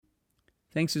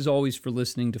Thanks as always for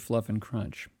listening to Fluff and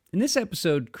Crunch. In this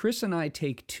episode, Chris and I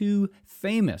take two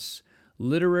famous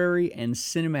literary and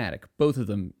cinematic, both of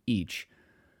them each,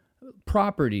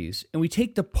 properties, and we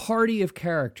take the party of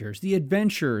characters, the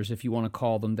adventurers, if you want to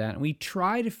call them that, and we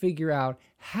try to figure out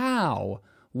how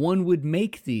one would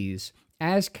make these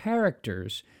as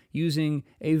characters using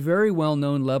a very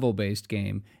well-known level-based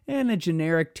game and a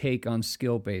generic take on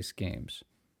skill-based games.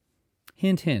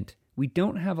 Hint, hint, we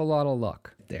don't have a lot of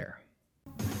luck there.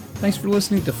 Thanks for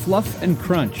listening to Fluff and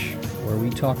Crunch, where we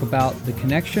talk about the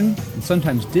connection and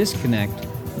sometimes disconnect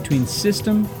between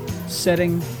system,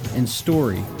 setting, and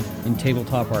story in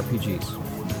tabletop RPGs.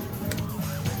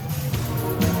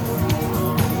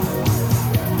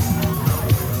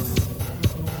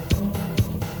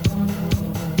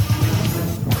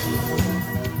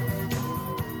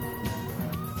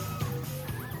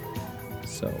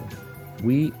 So,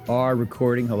 we are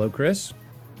recording. Hello, Chris.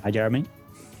 Hi, Jeremy.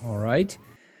 All right.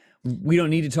 We don't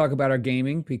need to talk about our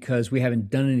gaming because we haven't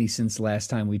done any since the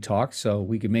last time we talked, so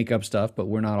we could make up stuff, but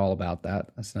we're not all about that.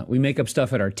 We make up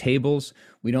stuff at our tables.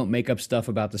 We don't make up stuff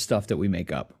about the stuff that we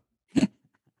make up.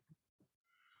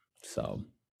 So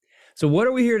what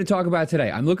are we here to talk about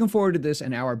today? I'm looking forward to this,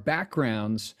 and our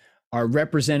backgrounds are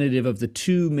representative of the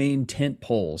two main tent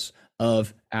poles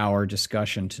of our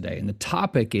discussion today. And the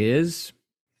topic is...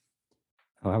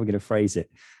 Oh, how are we going to phrase it?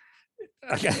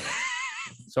 Okay.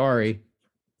 Sorry.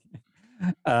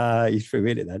 You threw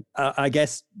in it then. I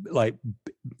guess like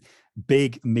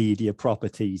big media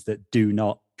properties that do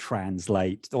not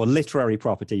translate, or literary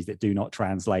properties that do not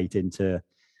translate into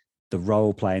the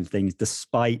role-playing things,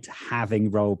 despite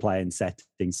having role-playing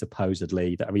settings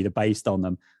supposedly that are either based on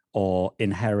them or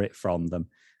inherit from them.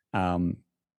 And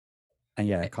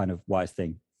yeah, kind of wise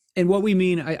thing. And what we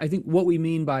mean, I think what we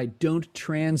mean by don't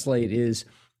translate is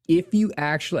if you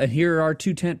actually, and here are our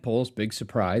two tent poles, big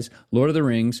surprise, Lord of the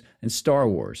Rings and Star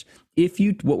Wars.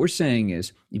 What we're saying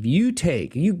is, if you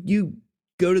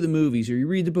go to the movies or you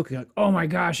read the book, you're like, oh my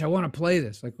gosh, I want to play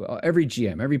this. Like every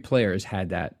GM, every player has had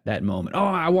that moment. Oh,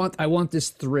 I want this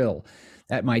thrill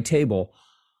at my table.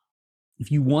 If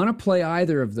you want to play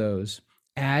either of those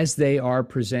as they are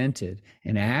presented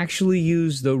and actually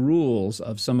use the rules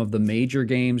of some of the major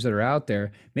games that are out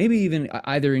there, maybe even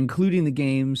either including the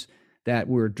games that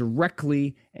were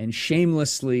directly and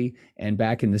shamelessly and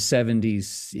back in the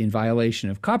 70s in violation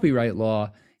of copyright law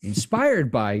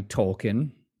inspired by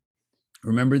Tolkien.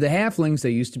 Remember the halflings,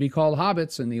 they used to be called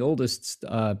hobbits in the oldest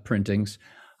printings.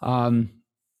 That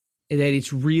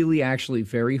it's really actually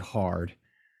very hard,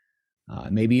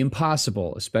 maybe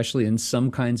impossible, especially in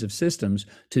some kinds of systems,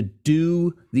 to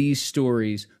do these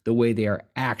stories the way they are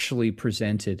actually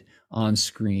presented on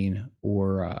screen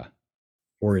or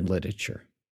in literature.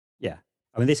 Yeah.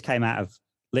 I mean, this came out of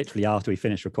literally after we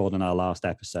finished recording our last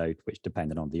episode, which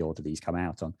depended on the order these come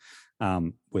out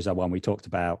on, was our one we talked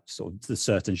about sort of the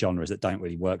certain genres that don't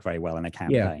really work very well in a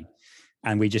campaign.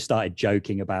 Yeah. And we just started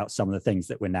joking about some of the things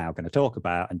that we're now going to talk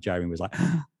about. And Jeremy was like,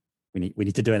 we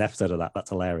need to do an episode of that.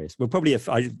 That's hilarious. We'll probably,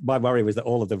 my worry was that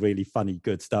all of the really funny,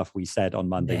 good stuff we said on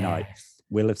Monday night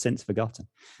will have since forgotten.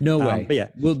 No way. But yeah,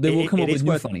 we'll come up with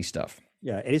new funny stuff.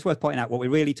 Yeah, it is worth pointing out what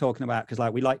we're really talking about, because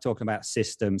like we like talking about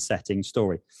system, setting,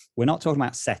 story. We're not talking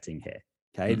about setting here.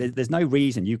 Okay, there's no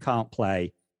reason you can't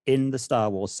play in the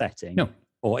Star Wars setting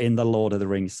or in the Lord of the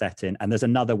Rings setting. And there's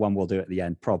another one we'll do at the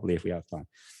end, probably if we have time.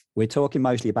 We're talking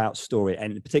mostly about story,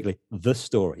 and particularly the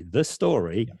story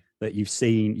that you've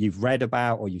seen, you've read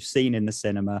about, or you've seen in the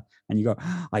cinema, and you go,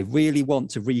 I really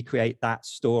want to recreate that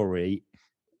story.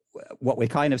 What we're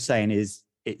kind of saying is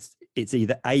it's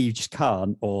either A, you just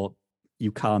can't, or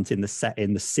you can't in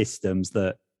the systems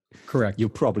that you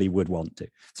probably would want to.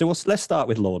 So let's start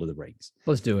with Lord of the Rings.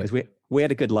 Let's do it. We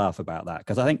had a good laugh about that,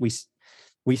 because I think we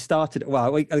started,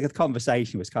 the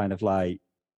conversation was kind of like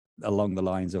along the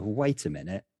lines of, wait a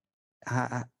minute,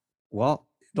 what?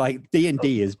 Like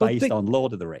D&D is based on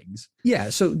Lord of the Rings.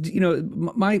 Yeah. So,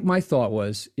 my thought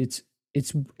was it's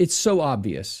so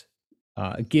obvious,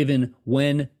 given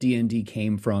when D&D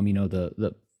came from,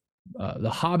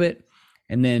 the Hobbit,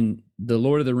 and then the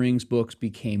Lord of the Rings books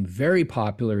became very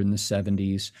popular in the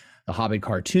 70s. The Hobbit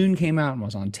cartoon came out and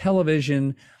was on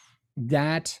television.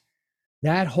 That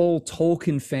whole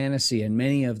Tolkien fantasy and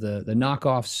many of the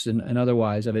knockoffs and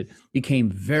otherwise of it became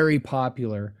very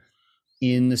popular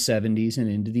in the 70s and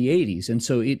into the 80s. And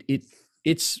so it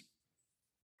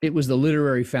was the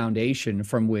literary foundation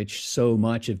from which so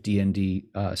much of D&D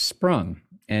sprung.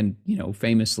 And,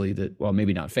 famously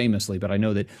maybe not famously, but I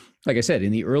know that, like I said,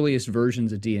 in the earliest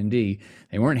versions of D&D,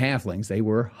 they weren't halflings, they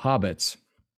were hobbits.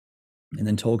 And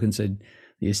then Tolkien said,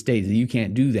 the estate, that you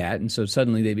can't do that. And so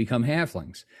suddenly they become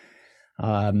halflings.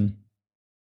 Yeah,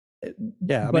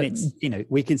 I mean, it's, you know,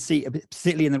 we can see,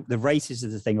 particularly in the races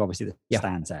is the thing, obviously, that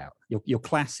stands out. Your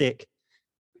classic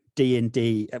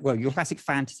D&D, well, your classic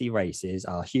fantasy races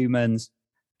are humans,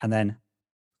 and then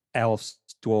elves,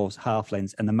 dwarves,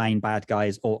 halflings, and the main bad guy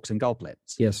is orcs and goblins.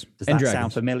 Yes. Does that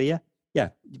sound familiar? Yeah,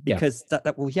 because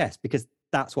well, yes, because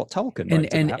that's what Tolkien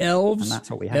wrote and about, elves, and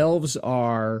that's what we have. Elves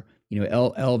are, you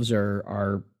know, elves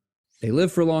are they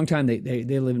live for a long time.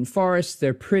 They live in forests.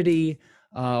 They're pretty.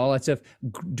 All that stuff.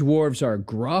 Dwarves are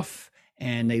gruff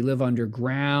and they live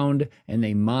underground and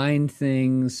they mine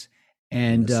things.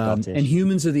 And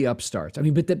humans are the upstarts. I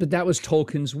mean, but that was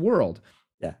Tolkien's world.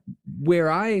 Yeah.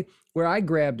 Where I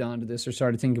grabbed onto this or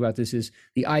started thinking about this is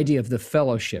the idea of the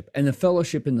fellowship, and the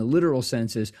fellowship in the literal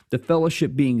sense is the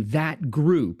fellowship being that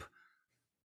group.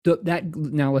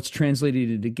 Now let's translate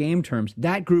it into game terms.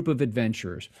 That group of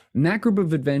adventurers, and that group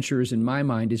of adventurers, in my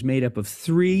mind, is made up of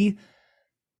 3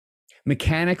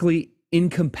 mechanically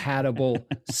incompatible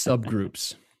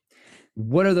subgroups.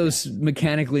 What are those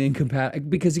mechanically incompatible?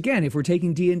 Because again, if we're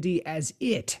taking D&D as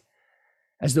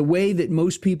the way that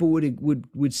most people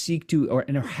would seek to or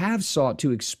have sought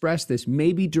to express this,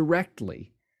 maybe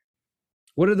directly,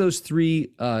 what are those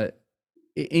 3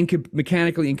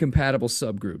 mechanically incompatible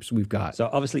subgroups we've got? So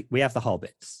obviously we have the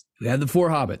hobbits. We have the 4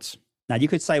 hobbits. Now you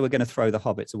could say we're going to throw the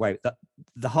hobbits away.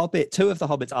 The hobbit, 2 of the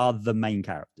hobbits are the main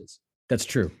characters. That's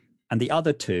true. And the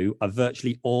other 2 are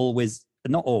virtually always,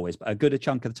 not always, but a good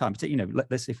chunk of the time. You know,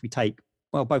 let's if we take,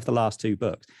 well, both the last 2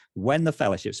 books, when the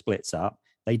Fellowship splits up,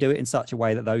 they do it in such a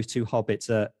way that those 2 hobbits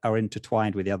are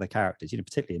intertwined with the other characters, you know,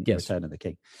 particularly in Return of the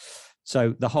King.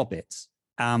 So the hobbits.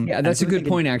 Yeah, that's a good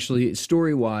point, actually.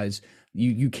 Story-wise,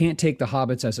 you can't take the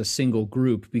hobbits as a single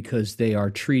group because they are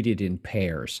treated in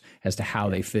pairs as to how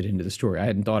they fit into the story. I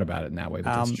hadn't thought about it in that way,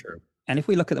 but that's true. And if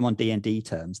we look at them on D&D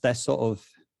terms, they're sort of,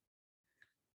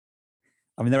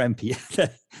 I mean, they're MP.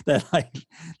 They're like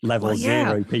level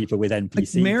 0 people with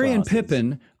NPC. Like Merry classes. and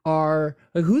Pippin are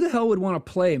like, who the hell would want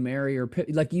to play Merry or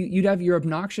Pippin? Like you'd have your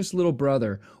obnoxious little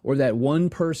brother or that one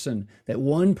person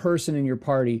in your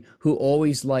party who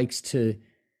always likes to,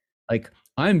 like,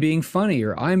 I'm being funny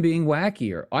or I'm being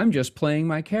wacky or I'm just playing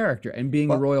my character and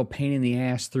being a royal pain in the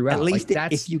ass throughout. At least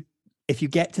if you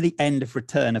get to the end of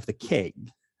Return of the King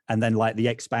and then like the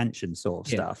expansion sort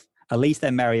of stuff, at least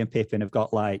then Merry and Pippin have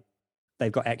got like,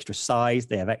 they've got extra size,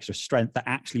 they have extra strength. They're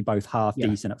actually both half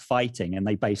decent at fighting, and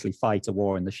they basically fight a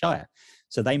war in the Shire.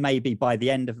 So they may be, by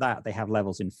the end of that, they have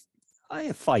levels in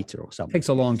a fighter or something. It takes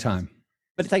a long time.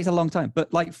 But it takes a long time.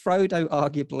 But like Frodo,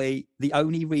 arguably, the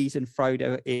only reason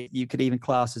Frodo you could even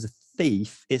class as a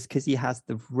thief is because he has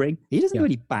the ring. He doesn't do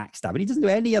any backstabbing. He doesn't do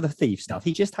any other thief stuff.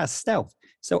 He just has stealth.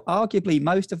 So arguably,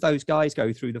 most of those guys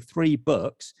go through the 3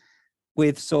 books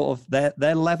with sort of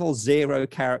their level 0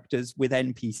 characters with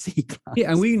NPC classes.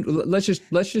 Yeah, and let's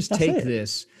just take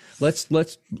this.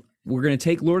 We're going to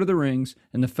take Lord of the Rings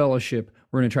and the Fellowship.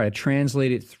 We're going to try to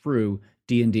translate it through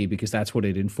D&D because that's what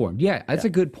it informed. Yeah, that's a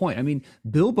good point. I mean,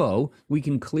 Bilbo, we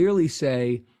can clearly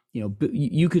say, you know,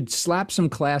 you could slap some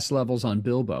class levels on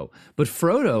Bilbo, but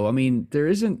Frodo, I mean, there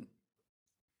is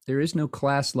no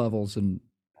class levels. And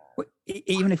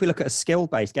even if we look at a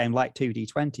skill-based game like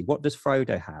 2D20, what does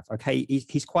Frodo have? Okay,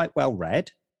 he's quite well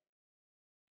read.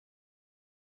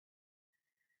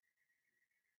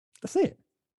 That's it.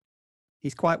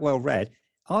 He's quite well read.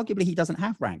 Arguably, he doesn't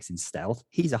have ranks in stealth.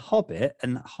 He's a hobbit,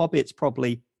 and hobbits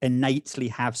probably innately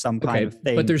have some kind of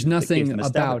thing. But there's nothing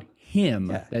about him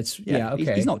that's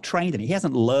okay. He's not trained in it. He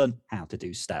hasn't learned how to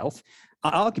do stealth.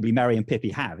 Arguably, Merry and Pippin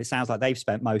have. It sounds like they've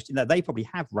spent they probably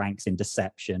have ranks in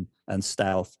deception and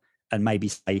stealth and maybe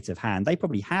sleight of hand. They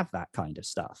probably have that kind of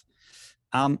stuff.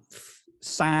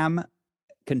 Sam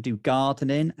can do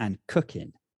gardening and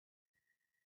cooking.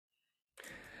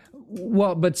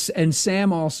 Well, and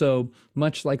Sam also,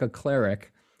 much like a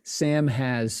cleric, Sam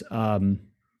has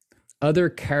other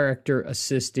character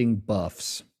assisting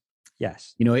buffs.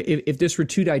 Yes. You know, if this were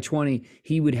 2D20,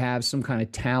 he would have some kind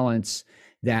of talents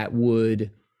that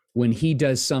would, when he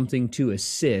does something to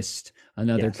assist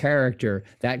another character,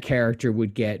 that character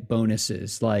would get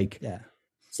bonuses like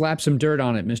slap some dirt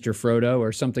on it, Mr. Frodo,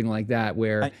 or something like that,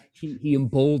 where he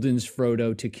emboldens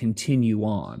Frodo to continue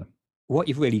on. What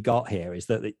you've really got here is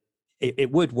that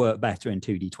it would work better in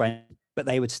 2D20, but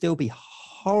they would still be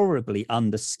horribly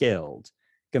underskilled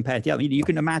compared to, I mean, you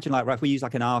can imagine like, if we use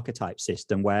like an archetype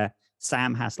system where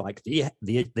Sam has like the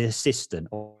assistant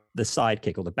or the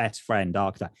sidekick or the best friend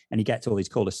archetype, and he gets all these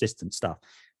cool assistant stuff,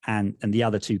 and the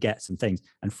other 2 get some things,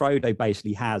 and Frodo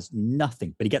basically has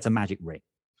nothing, but he gets a magic ring.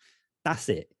 That's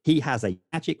it. He has a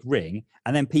magic ring,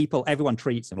 and then everyone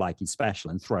treats him like he's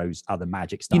special and throws other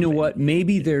magic stuff. You know what?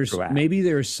 Maybe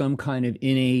there's some kind of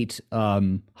innate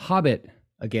Hobbit.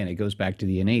 Again, it goes back to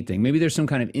the innate thing. Maybe there's some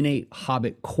kind of innate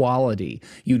Hobbit quality.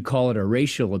 You'd call it a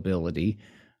racial ability,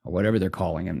 or whatever they're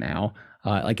calling him now.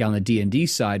 Like on the D&D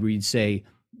side, where you'd say,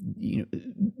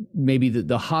 maybe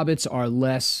the hobbits are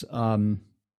less,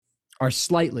 are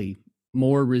slightly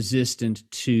more resistant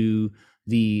to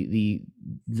the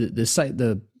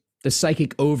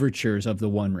psychic overtures of the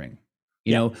One Ring.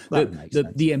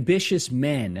 The ambitious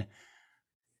men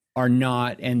are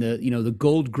not, and the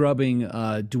gold grubbing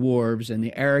dwarves and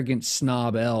the arrogant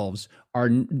snob elves are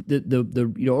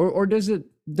or does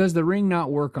the ring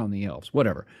not work on the elves?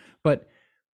 Whatever. But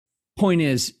point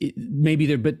is, maybe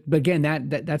there, but again,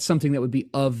 that's something that would be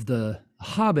of the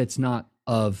hobbits, not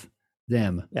of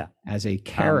them as a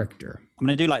character. I'm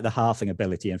going to do like the halving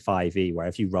ability in 5e, where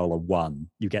if you roll a 1,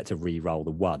 you get to re-roll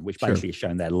the 1, which basically is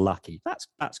showing they're lucky.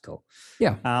 That's cool.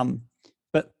 Yeah.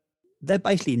 But they're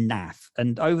basically naff.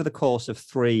 And over the course of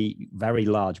 3 very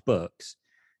large books,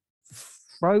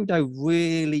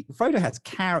 Frodo has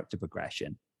character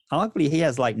progression. Arguably, he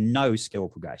has like no skill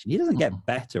progression. He doesn't get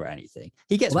better at anything.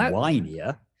 He gets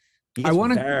whinier.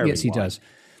 Yes, he does.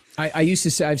 I used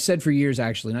to say, I've said for years,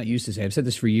 actually, not used to say, I've said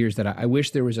this for years, that I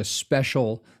wish there was a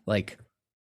special,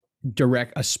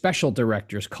 a special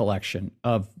director's collection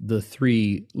of the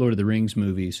 3 Lord of the Rings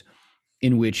movies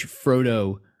in which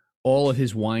Frodo, all of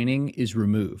his whining is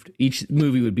removed. Each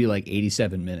movie would be like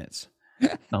 87 minutes,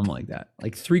 something like that.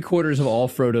 Like 3/4 of all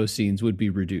Frodo scenes would be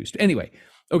reduced. Anyway,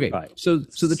 okay, right. So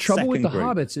the trouble with the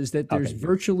Hobbits is that there's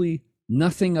virtually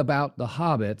nothing about the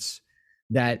Hobbits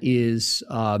that is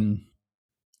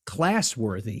class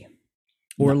worthy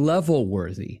or level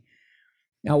worthy.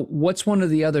 Now, what's one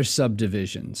of the other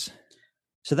subdivisions?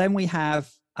 So then we have,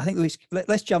 I think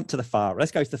let's jump to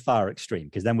let's go to the far extreme,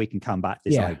 because then we can come back to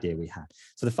this idea we had.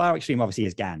 So the far extreme obviously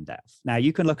is Gandalf. Now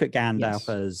you can look at Gandalf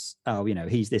as,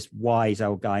 he's this wise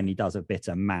old guy and he does a bit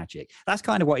of magic. That's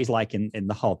kind of what he's like in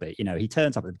The Hobbit. He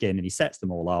turns up at the beginning, he sets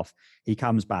them all off. He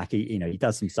comes back, he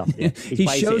does some stuff. He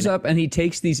shows up and he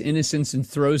takes these innocents and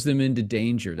throws them into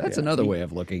danger. That's another way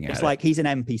of looking at it. It's like he's an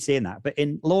NPC in that. But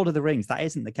in Lord of the Rings, that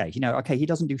isn't the case. He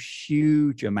doesn't do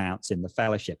huge amounts in the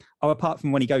Fellowship. Apart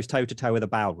from when he goes toe to toe with a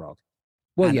Balrog.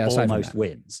 Well, yes, almost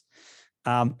wins.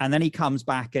 And then he comes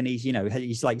back and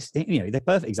he's like, the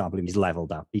perfect example of he's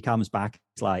leveled up. He comes back,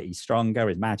 it's like he's stronger,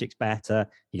 his magic's better,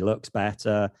 he looks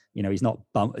better. He's not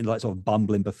sort of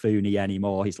bumbling buffoony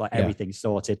anymore. He's like everything's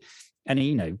sorted, and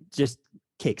he just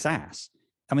kicks ass.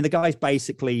 I mean, the guy's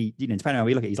basically, depending on how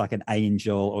we look at it, he's like an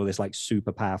angel or this like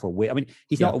super powerful wizard. I mean,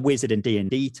 he's not a wizard in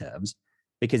D&D terms,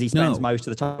 because he spends most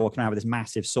of the time walking around with this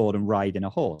massive sword and riding a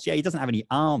horse. Yeah, he doesn't have any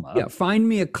armor. Yeah, find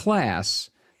me a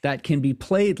class that can be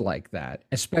played like that,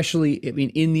 especially,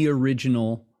 in the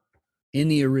original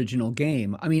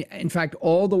game. I mean, in fact,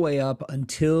 all the way up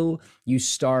until you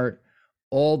start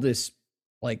all this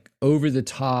like over the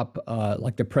top,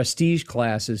 like the prestige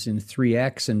classes in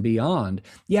 3X and beyond.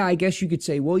 Yeah, I guess you could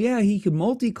say, well, yeah, he could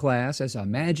multi-class as a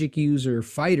magic user,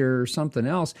 fighter, or something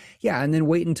else. Yeah, and then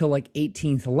wait until like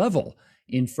 18th level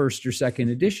in 1st or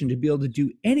 2nd edition to be able to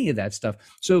do any of that stuff.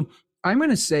 So I'm going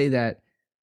to say that.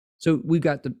 So we've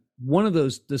got the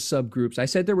subgroups. I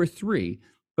said there were 3,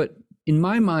 but in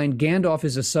my mind, Gandalf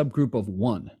is a subgroup of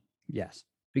 1. Yes,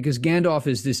 because Gandalf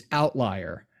is this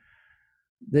outlier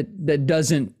that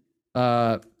doesn't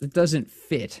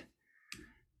fit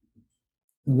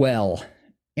well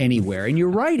anywhere. And you're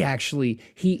right, actually.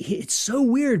 It's so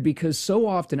weird, because so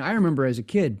often I remember as a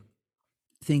kid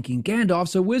thinking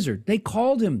Gandalf's a wizard. They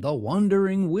called him the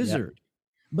Wandering Wizard. Yep.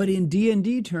 But in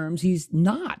D&D terms, he's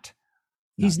not.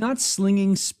 He's not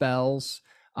slinging spells.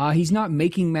 He's not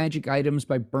making magic items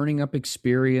by burning up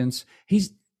experience. What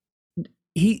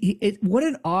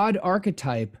an odd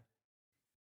archetype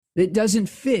that doesn't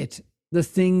fit the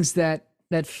things that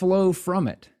flow from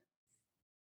it.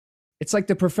 It's like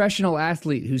the professional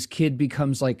athlete whose kid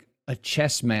becomes like a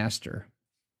chess master.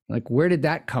 Like, where did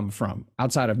that come from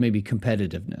outside of maybe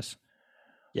competitiveness?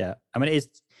 Yeah. I mean,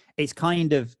 it's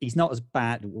kind of, he's not as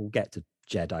bad. We'll get to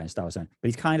Jedi and Star Wars, but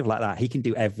he's kind of like that. He can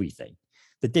do everything.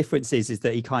 The difference is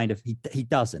that he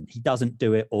doesn't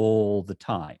do it all the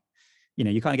time.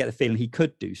 You kind of get the feeling he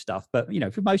could do stuff, but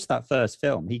for most of that first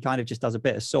film, he kind of just does a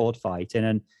bit of sword fighting,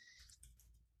 and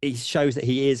he shows that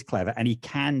he is clever and he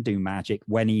can do magic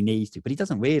when he needs to, but he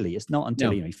doesn't really. It's not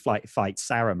until he fights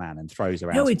Saruman and throws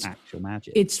around some actual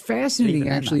magic. It's fascinating,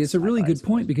 actually. It's a really good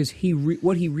point, because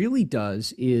what he really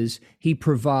does is he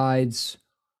provides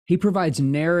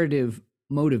narrative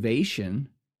motivation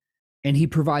and he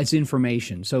provides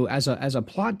information. So as a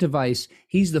plot device,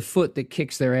 he's the foot that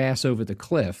kicks their ass over the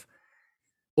cliff,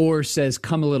 or says,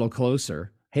 "Come a little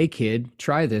closer. Hey kid,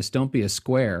 try this. Don't be a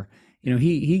square."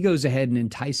 He goes ahead and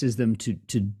entices them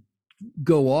to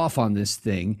go off on this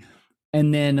thing,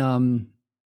 and then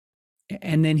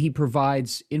he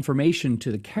provides information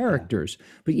to the characters.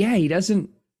 But yeah, he doesn't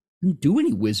do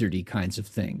any wizardy kinds of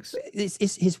things. His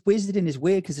wizarding is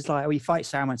weird because it's like, oh, he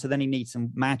fights Saruman, so then he needs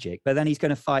some magic, but then he's going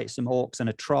to fight some orcs and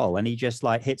a troll, and he just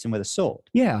like hits him with a sword.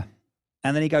 Yeah.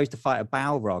 And then he goes to fight a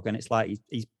Balrog, and it's like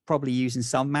he's probably using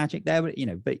some magic there, but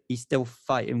but he's still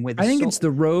fighting with. I think it's the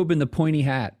robe and the pointy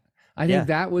hat. I think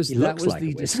that was like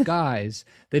the disguise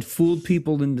that fooled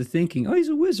people into thinking, oh, he's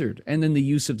a wizard, and then the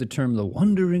use of the term "the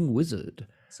wandering wizard."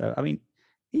 So I mean,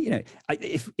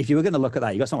 if you were going to look at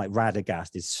that, you got something like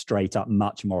Radagast is straight up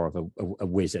much more of a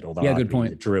wizard, although good point.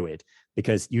 He's a druid,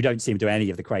 because you don't see him do any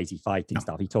of the crazy fighting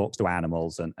stuff. He talks to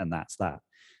animals, and that's that.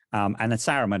 And then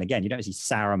Saruman, again, you don't see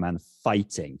Saruman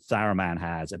fighting. Saruman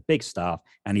has a big staff,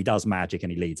 and he does magic,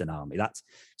 and he leads an army.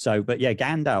 But yeah,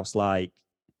 Gandalf's like,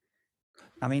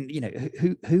 I mean,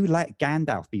 who let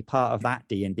Gandalf be part of that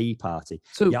D&D party?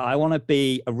 So yeah, I want to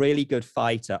be a really good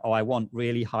fighter. Oh, I want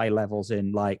really high levels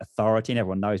in like authority, and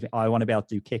everyone knows me. I want to be able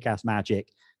to do kick-ass magic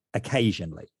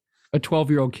occasionally. A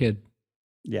 12-year-old kid.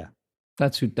 Yeah,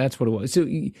 that's what it was. So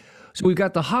we've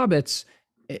got the hobbits.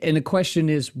 And the question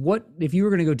is, what if you were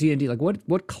going to go D&D? Like,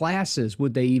 what classes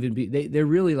would they even be? They're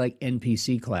really like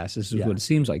NPC classes, is what it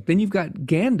seems like. Then you've got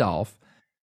Gandalf.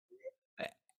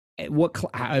 I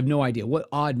have no idea. What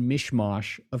odd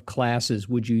mishmash of classes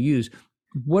would you use?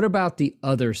 What about the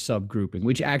other subgrouping,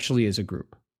 which actually is a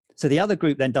group? So the other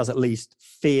group then does at least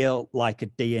feel like a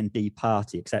D&D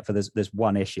party, except for there's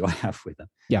one issue I have with them.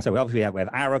 Yeah. So we have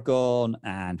Aragorn,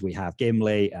 and we have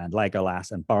Gimli and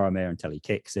Legolas and Boromir until he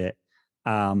kicks it.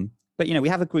 But we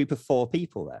have a group of 4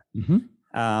 people there.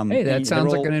 Mm-hmm. Hey, that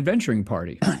sounds like an adventuring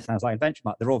party. Sounds like an adventure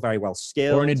party. They're all very well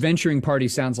skilled. Or an adventuring party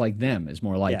sounds like them, is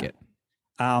more like it.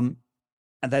 And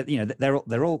they're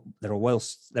all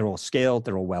skilled.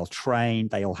 They're all well trained.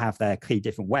 They all have their key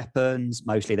different weapons.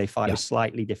 Mostly they fight with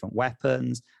slightly different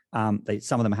weapons. Some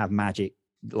of them have magic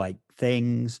like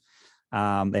things. They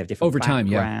have different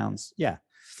backgrounds. Yeah.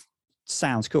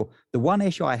 Sounds cool. The one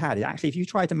issue I had is actually, if you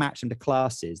try to match them to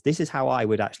classes, this is how I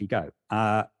would actually go.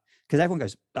 Because everyone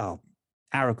goes, oh,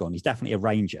 Aragorn, he's definitely a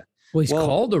ranger. Well, he's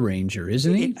called a ranger,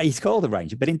 isn't he? He's called a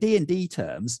ranger, but in D&D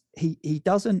terms, he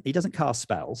doesn't cast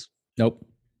spells. Nope.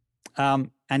 And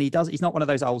he's not one of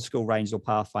those old school rangers or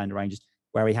Pathfinder rangers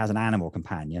where he has an animal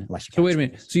companion. So wait a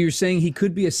minute. So you're saying he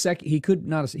could be he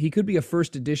could be a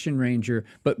first edition ranger,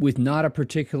 but with not a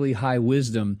particularly high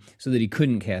wisdom, so that he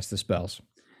couldn't cast the spells.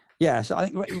 Yeah, so I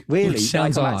think really, I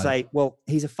might say, well,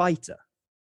 he's a fighter,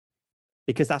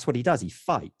 because that's what he does. He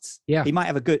fights. Yeah, he might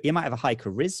have a high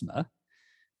charisma,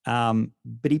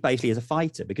 but he basically is a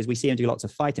fighter, because we see him do lots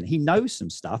of fighting. He knows some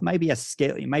stuff. Maybe he has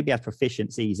skill. Maybe he has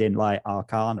proficiencies in like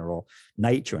Arcana or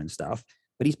nature and stuff.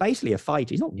 But he's basically a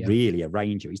fighter. He's not really a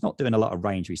ranger. He's not doing a lot of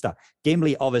rangery stuff.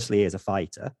 Gimli obviously is a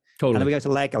fighter. Totally. And then we go to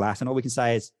Legolas, and all we can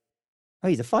say is, oh,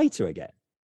 he's a fighter again.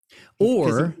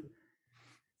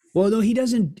 Well, no, he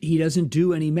doesn't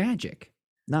do any magic.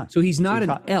 No. So he's not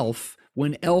an elf,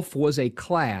 when elf was a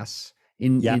class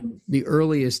in the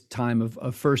earliest time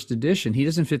of first edition. He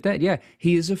doesn't fit that. Yeah,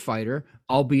 he is a fighter,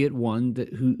 albeit one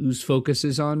whose focus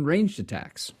is on ranged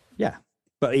attacks. Yeah.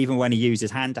 But even when he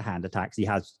uses hand-to-hand attacks, he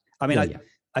has... I mean,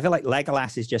 I feel like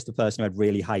Legolas is just the person who had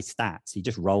really high stats. He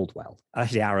just rolled well.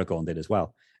 Actually, Aragorn did as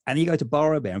well. And you go to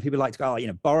Boromir, and people like to go,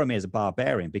 Boromir is a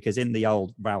barbarian, because in the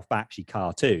old Ralph Bakshi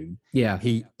cartoon,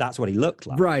 that's what he looked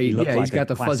like. Right. He's got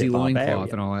the fuzzy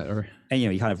loincloth and all that. And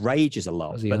he kind of rages a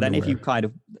lot. But then if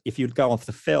you go off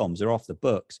the films or off the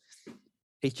books,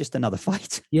 it's just another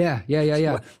fight. Yeah.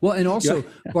 Well, and also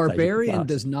barbarian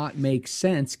does not make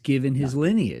sense given his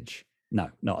lineage. No,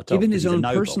 not at all. Given his own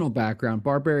personal background,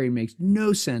 barbarian makes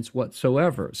no sense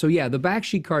whatsoever. So yeah, the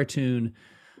Bakshi cartoon,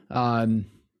 no.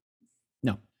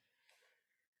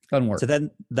 Doesn't work. So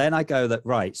then I go that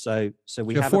right. So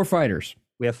we have 4 fighters.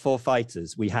 We have 4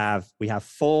 fighters. We have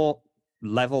 4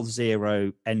 level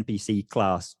 0 NPC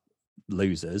class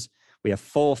losers. We have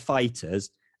 4 fighters,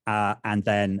 and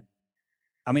then,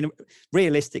 I mean,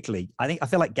 realistically, I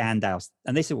feel like Gandalf's,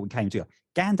 and this is what we came to.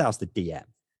 Gandalf's the DM.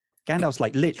 Gandalf's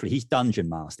like literally, he's dungeon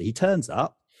master. He turns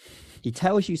up. He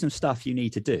tells you some stuff you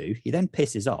need to do. He then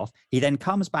pisses off. He then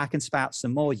comes back and spouts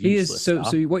some more useless stuff.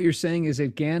 So what you're saying is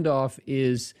that Gandalf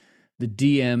is the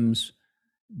DM's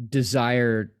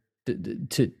desire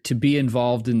to be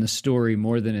involved in the story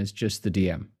more than it's just the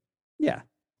DM. Yeah.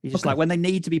 He's just like, when they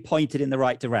need to be pointed in the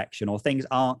right direction, or things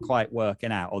aren't quite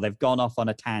working out, or they've gone off on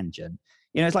a tangent.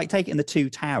 You know, it's like taking the two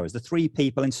towers. The three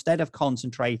people, instead of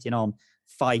concentrating on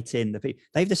fighting the people,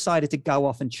 they've decided to go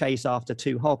off and chase after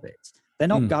two hobbits. They're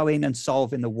not going and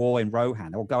solving the war in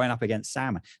Rohan or going up against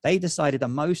Sauron. They decided the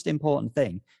most important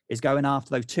thing is going after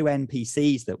those two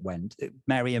NPCs that went,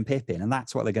 Merry and Pippin, and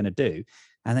that's what they're going to do.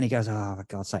 And then he goes, oh, for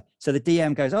God's sake. So the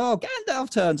DM goes, oh,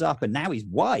 Gandalf turns up and now he's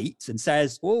white and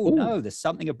says, oh, no, there's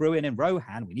something a brewing in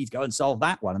Rohan. We need to go and solve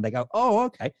that one. And they go, oh,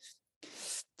 okay.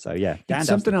 So, yeah. Gandalf's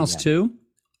something else, too.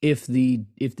 If the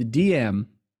DM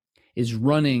is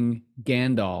running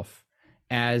Gandalf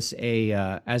as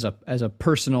a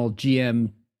personal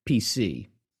GM PC,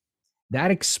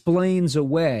 that explains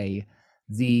away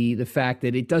the fact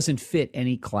that it doesn't fit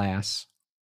any class,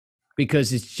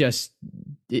 because it's just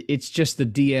the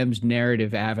DM's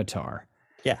narrative avatar.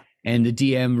 Yeah. And the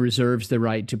DM reserves the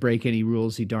right to break any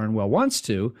rules he darn well wants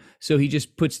to. So he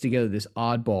just puts together this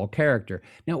oddball character.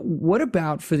 Now, what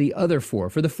about for the other four,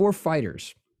 for the four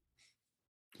fighters,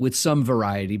 with some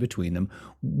variety between them?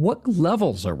 What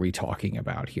levels are we talking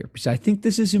about here? Because I think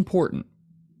this is important.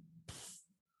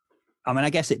 I mean, I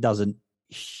guess it doesn't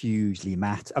hugely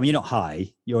matter. I mean, you're not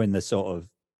high. You're in the sort of,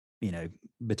 you know,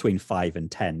 between 5 and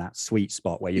 10, that sweet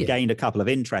spot where you gained a couple of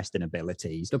interesting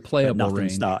abilities. The playable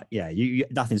range.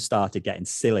 Nothing started getting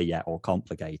silly yet or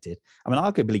complicated. I mean,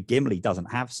 arguably Gimli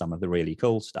doesn't have some of the really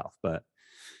cool stuff, but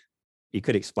you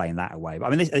could explain that away. But I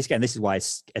mean, this is why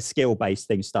a skill-based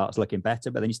thing starts looking better,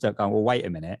 but then you start going, well, wait a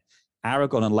minute.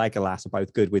 Aragorn and Legolas are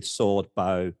both good with sword,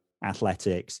 bow,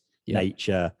 athletics,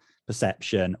 nature,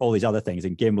 perception, all these other things.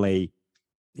 And Gimli,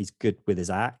 he's good with his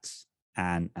axe.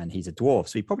 And he's a dwarf,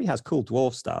 so he probably has cool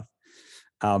dwarf stuff.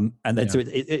 And then so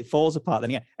it falls apart.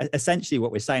 Then essentially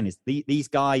what we're saying is these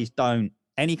guys don't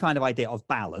any kind of idea of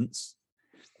balance,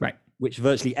 right? Which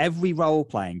virtually every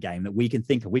role-playing game that we can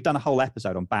think of, we've done a whole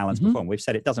episode on balance before, and we've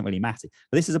said it doesn't really matter.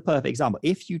 But this is a perfect example.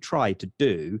 If you try to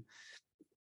do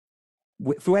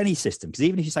for any system, because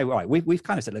even if you say, well, right, we've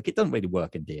kind of said, look, it doesn't really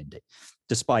work in D&D,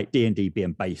 despite D&D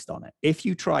being based on it. If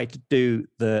you try to do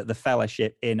the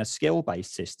fellowship in a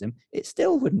skill-based system, it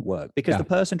still wouldn't work, because the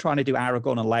person trying to do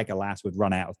Aragorn and Legolas would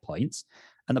run out of points,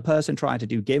 and the person trying to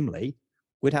do Gimli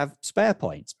would have spare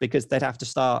points, because they'd have to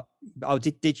start, oh,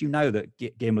 did you know that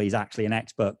Gimli's actually an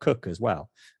expert cook as well?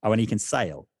 Oh, and he can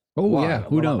sail. Oh, wow. Yeah,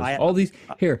 who knows? All these,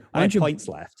 here, I have points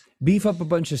left. Beef up a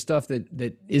bunch of stuff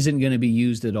that isn't going to be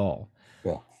used at all.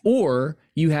 Yeah. Or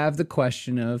you have the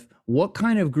question of what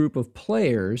kind of group of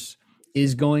players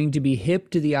is going to be hip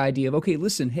to the idea of, okay,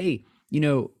 listen, hey, you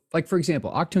know, like for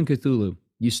example, Achtung Cthulhu,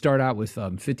 you start out with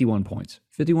 51 points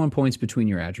between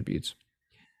your attributes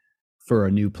for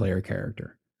a new player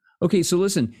character. Okay, so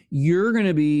listen, you're going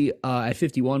to be at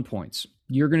 51 points.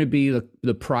 You're going to be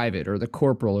the private or the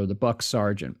corporal or the buck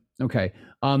sergeant. Okay,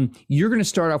 you're going to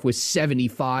start off with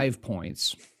 75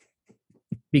 points.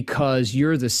 Because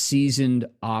you're the seasoned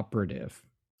operative,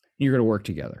 you're going to work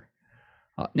together.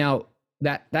 Now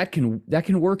that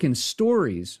can work in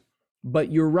stories,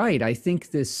 but you're right. I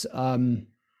think this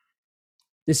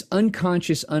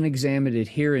unconscious, unexamined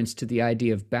adherence to the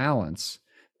idea of balance,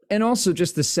 and also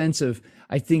just the sense of,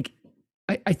 I think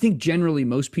generally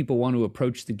most people want to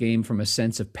approach the game from a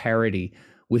sense of parity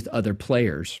with other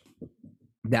players.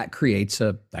 That creates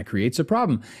a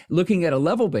problem. Looking at a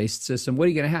level-based system, what are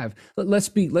you going to have? Let's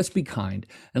be kind,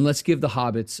 and let's give the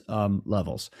hobbits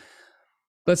levels.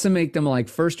 Let's make them like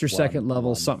first or second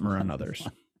level something or others.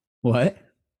 What?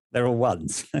 They're all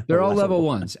ones. They're all level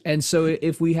ones. And so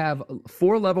if we have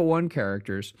 4 level 1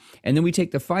 characters, and then we take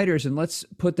the fighters and let's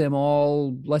put them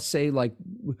all, let's say like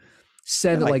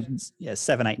 7,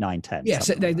 7, 8, 9, 10.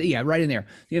 Yeah, right in there.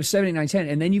 You have 7, 8, 9, 10,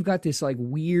 and then you've got this like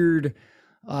weird.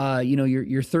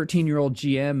 Your 13-year-old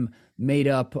GM made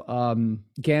up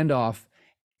Gandalf.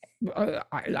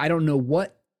 I don't know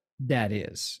what that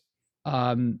is.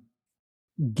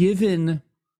 Given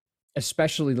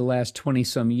especially the last 20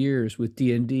 some years with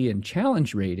D&D and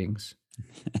challenge ratings,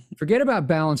 forget about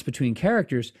balance between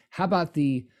characters. How about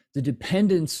the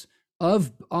dependence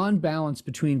on balance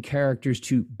between characters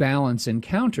to balance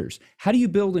encounters? How do you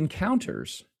build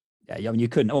encounters? Yeah, I mean, you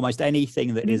couldn't. Almost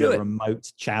anything that is a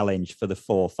remote challenge for the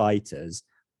 4 fighters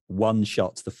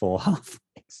one-shots the 4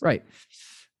 halflings. Right.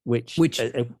 Which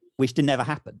never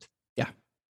happened. Yeah.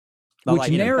 But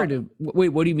which narrative? Wait,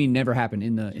 what do you mean never happened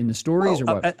in the stories, or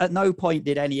what? At no point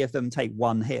did any of them take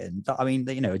one hit. I mean,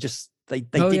 they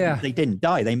didn't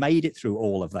die. They made it through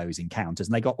all of those encounters,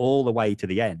 and they got all the way to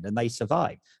the end, and they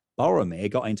survived. Boromir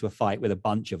got into a fight with a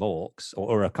bunch of orcs, or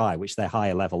Uruk-hai, which they're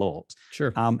higher level orcs.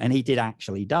 Sure. And he did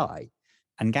actually die.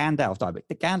 and Gandalf died,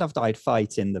 but Gandalf died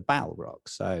fighting the Balrog.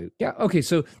 So yeah, okay.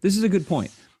 So this is a good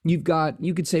point. You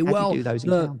could say, well,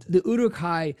 the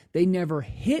Uruk-hai, they never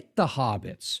hit the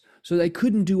hobbits, so they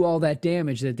couldn't do all that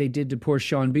damage that they did to poor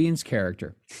Sean Bean's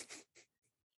character.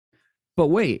 But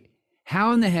wait,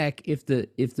 how in the heck, if the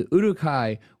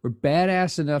Uruk-hai were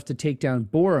badass enough to take down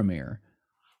Boromir,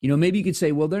 maybe you could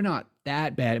say, well, they're not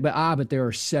that bad, but there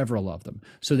are several of them,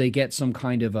 so they get some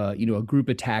kind of a group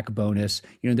attack bonus.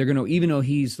 They're gonna, even though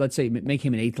he's, let's say, make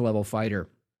him an 8th level fighter,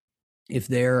 if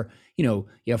they're you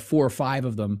have 4 or 5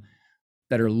 of them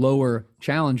that are lower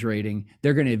challenge rating,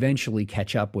 they're going to eventually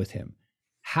catch up with him.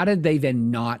 How did they then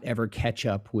not ever catch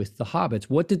up with the hobbits?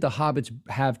 What did the hobbits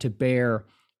have to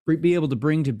be able to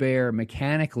bring to bear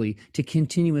mechanically to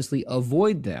continuously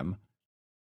avoid them?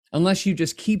 Unless you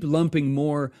just keep lumping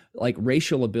more like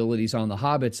racial abilities on the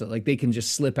hobbits, that like they can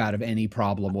just slip out of any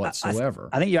problem whatsoever.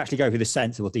 I think you actually go through the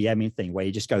sensible DMing thing where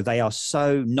you just go, they are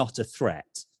so not a threat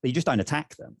that you just don't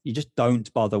attack them. You just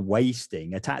don't bother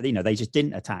wasting attack. They just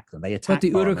didn't attack them. They attacked.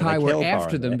 But the Uruk-hai were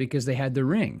after them because they had the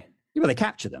ring. Yeah, well, they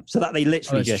capture them, so that they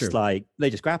literally just true. They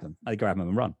just grab them. They grab them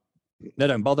and run. They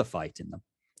don't bother fighting them.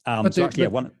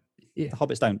 The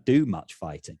hobbits don't do much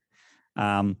fighting.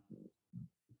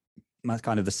 That's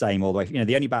kind of the same all the way.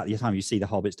 The only about the time you see the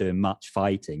hobbits doing much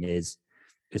fighting is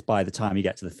by the time you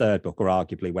get to the 3rd book, or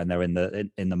arguably when they're in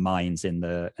the mines in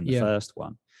the first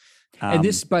one. And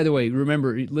this, by the way,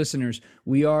 remember, listeners,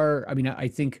 I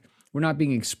think we're not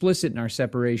being explicit in our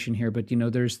separation here, but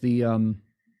there's the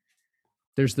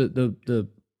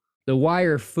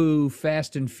wire foo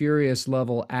Fast and Furious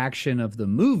level action of the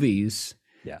movies.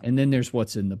 Yeah. And then there's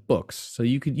what's in the books. So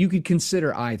you could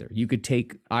consider either. You could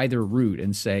take either route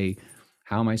and say,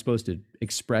 how am I supposed to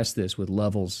express this with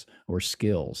levels or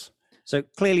skills? So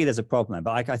clearly there's a problem,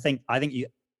 but I think you,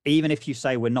 even if you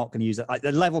say we're not going to use it,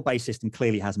 the level-based system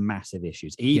clearly has massive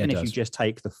issues. Even if you just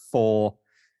take the four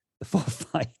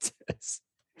fighters,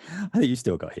 I think you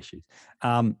still got issues.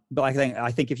 But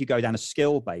I think if you go down a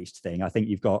skill-based thing, I think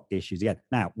you've got issues again.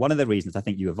 Now, one of the reasons I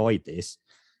think you avoid this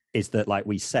is that, like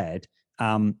we said,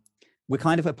 we're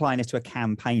kind of applying this to a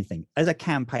campaign thing. As a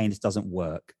campaign, this doesn't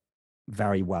work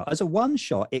very well. As a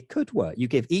one-shot, it could work. You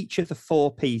give each of the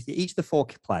 4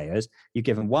 players, you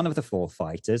give them one of the 4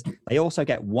 fighters. They also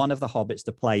get one of the hobbits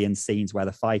to play in scenes where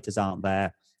the fighters aren't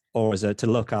there, or to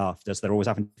look after, so they're always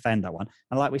having to defend that one.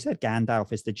 And like we said,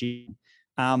 Gandalf is the GM.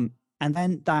 And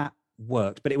then that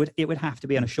worked, but it would have to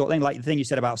be on a short thing. Like the thing you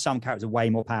said about some characters are way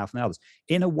more powerful than others.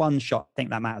 In a one-shot, I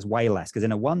think that matters way less, because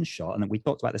in a one-shot, and we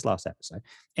talked about this last episode,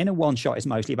 in a one-shot is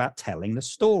mostly about telling the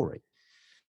story.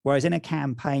 Whereas in a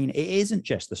campaign, it isn't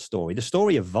just the story. The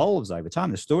story evolves over time.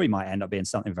 The story might end up being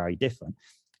something very different,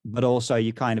 but also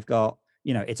you kind of got,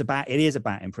 it is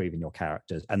about improving your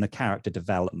characters and the character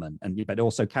development, but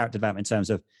also character development in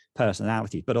terms of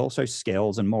personality, but also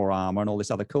skills and more armor and all this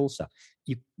other cool stuff.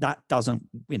 That doesn't,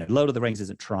 Lord of the Rings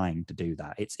isn't trying to do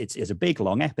that. It's a big,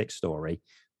 long, epic story,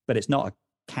 but it's not a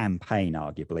campaign,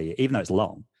 arguably, even though it's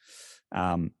long.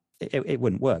 It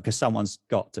wouldn't work because someone's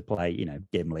got to play,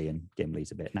 Gimli, and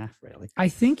Gimli's a bit naff, really. I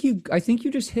think you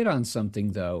just hit on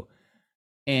something though,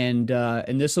 and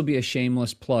this will be a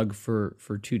shameless plug for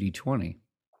 2D20.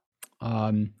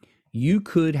 You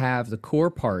could have the core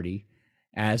party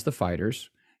as the fighters.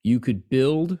 You could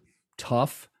build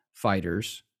tough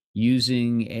fighters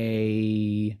using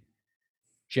a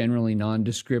generally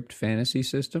nondescript fantasy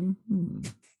system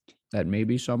that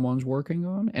maybe someone's working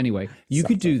on. Anyway, you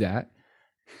could do that.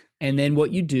 And then what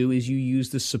you do is you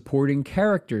use the supporting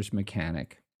characters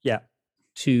mechanic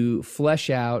to flesh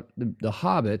out the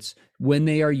hobbits when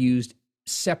they are used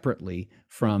separately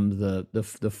from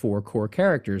the 4 core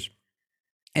characters.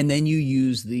 And then you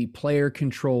use the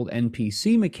player-controlled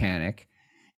NPC mechanic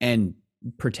and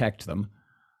protect them.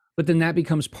 But then that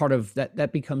becomes part of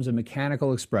that becomes a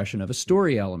mechanical expression of a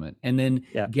story element. And then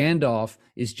Gandalf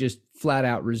is just flat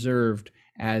out reserved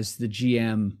as the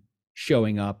GM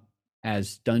showing up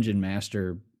as Dungeon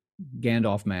Master,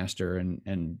 Gandalf Master,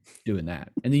 and doing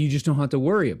that. And then you just don't have to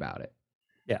worry about it.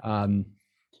 Yeah.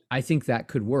 I think that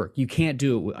could work. You can't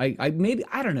do it. I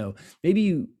don't know.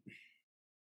 Maybe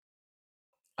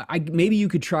you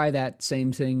could try that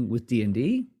same thing with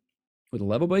D&D, with a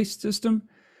level-based system.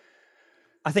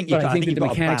 I think the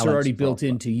mechanics are already built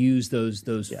in to use those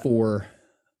 4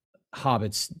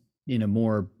 hobbits in a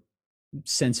more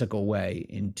sensical way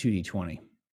in 2D20.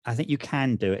 I think you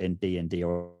can do it in D&D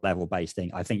or level-based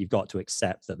thing. I think you've got to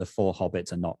accept that the 4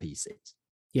 hobbits are not PCs.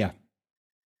 Yeah.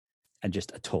 And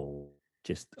just at all.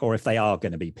 just, or if they are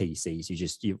going to be PCs,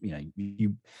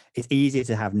 it's easier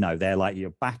to have, no, they're like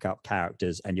your backup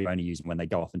characters and you're only using when they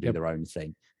go off and do their own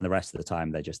thing. And the rest of the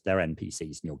time, they're NPCs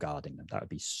and you're guarding them. That would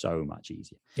be so much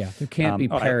easier. Yeah, there can't be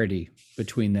parity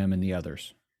between them and the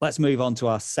others. Let's move on to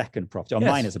our second property.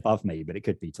 Mine is above me, but it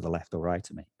could be to the left or right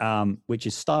of me, which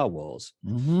is Star Wars.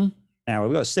 Mm-hmm. Now,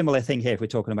 we've got a similar thing here if we're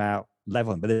talking about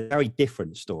leveling, but a very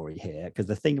different story here, because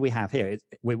the thing we have here is,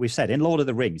 we've said in Lord of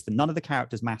the Rings that none of the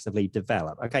characters massively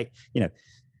develop. Okay,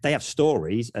 they have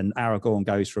stories, and Aragorn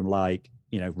goes from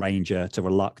ranger to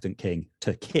reluctant king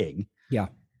to king. Yeah.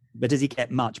 But does he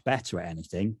get much better at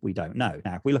anything? We don't know.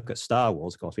 Now, if we look at Star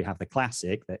Wars, of course, we have the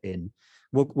classic that when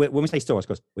we say Star Wars, of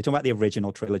course, we're talking about the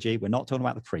original trilogy. We're not talking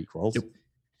about the prequels,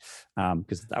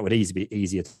 because that would easily be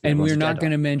easier. And we're not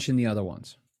going to mention the other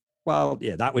ones. Well,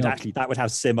 yeah, that would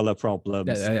have similar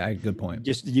problems. Good point.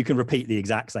 Just you can repeat the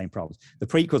exact same problems. The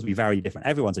prequels would be very different.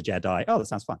 Everyone's a Jedi. Oh, that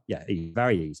sounds fun. Yeah,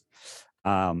 very easy.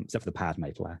 Except for the Padme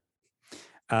player.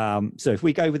 So if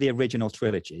we go with the original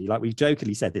trilogy, like we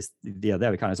jokingly said this the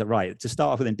other, we kind of said, right, to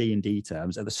start off with in D&D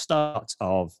terms, at the start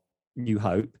of New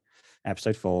Hope,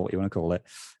 episode 4, what you want to call it,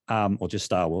 or just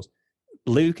Star Wars,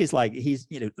 Luke is he's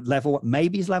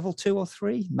maybe he's level 2 or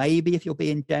 3, maybe if you're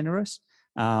being generous.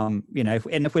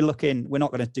 If we're looking, we're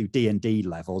not going to do D&D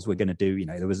levels. We're going to do,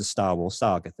 there was a Star Wars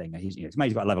saga thing. He's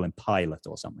maybe got a level in pilot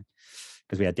or something,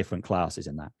 because we had different classes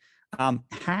in that.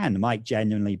 Han might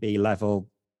genuinely be level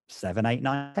 7, 8,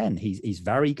 9, 10. He's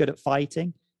very good at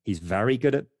fighting. He's very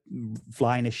good at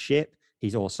flying a ship.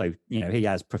 He's also, he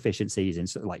has proficiencies in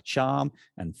sort of like charm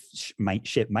and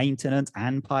ship maintenance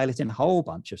and piloting, a whole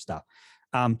bunch of stuff.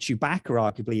 Chewbacca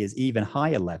arguably is even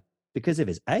higher level because of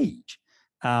his age.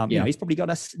 He's probably got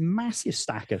a massive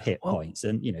stack of hit points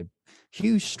and,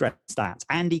 huge strength stats.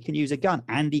 And he can use a gun,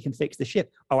 and he can fix the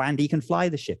ship. Oh, and he can fly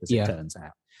the ship, as it turns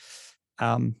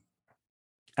out.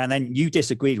 And then you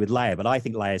disagreed with Leia, but I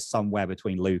think Leia's somewhere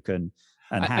between Luke and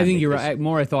Han. I think you're right.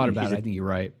 More I thought about it, I think you're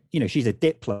right. She's a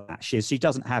diplomat. She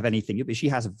doesn't have anything, but she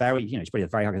has she's probably a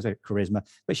very high charisma,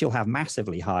 but she'll have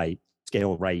massively high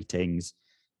skill ratings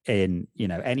in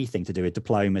anything to do with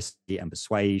diplomacy and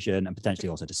persuasion and potentially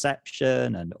also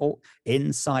deception and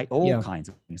insight, kinds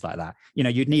of things like that.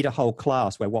 You'd need a whole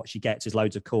class where what she gets is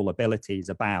loads of cool abilities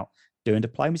about doing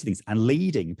diplomacy things and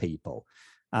leading people.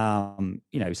 Something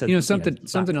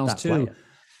else too, player.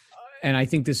 And I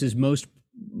think this is most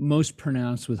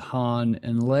pronounced with Han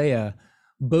and Leia.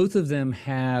 Both of them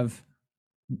have,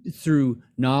 through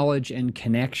knowledge and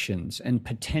connections and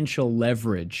potential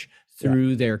leverage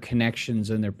through their connections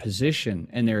and their position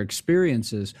and their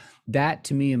experiences, that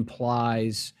to me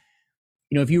implies,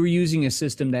 if you were using a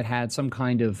system that had some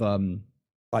kind of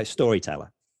like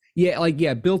storyteller.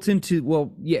 Built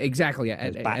into, exactly.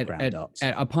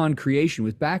 Upon creation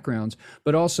with backgrounds,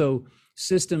 but also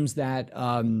systems that,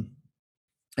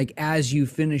 as you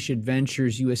finish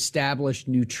adventures, you establish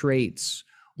new traits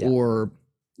or,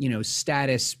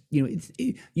 status,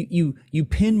 you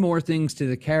pin more things to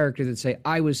the character that say,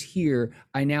 I was here,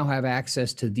 I now have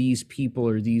access to these people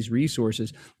or these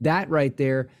resources. That right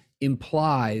there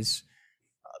implies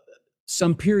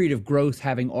some period of growth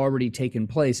having already taken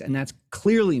place, and that's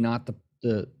clearly not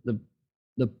the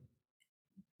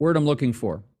word I'm looking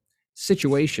for.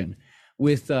 Situation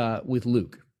with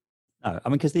Luke. No,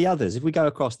 because the others, if we go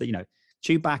across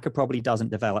Chewbacca probably doesn't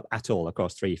develop at all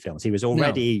across 3 films. He was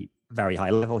already very high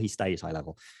level. He stays high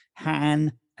level.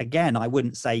 Han, again, I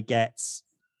wouldn't say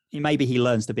maybe he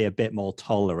learns to be a bit more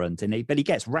tolerant, but he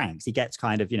gets ranks. He gets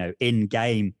kind of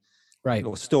in-game. Right.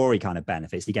 Or story kind of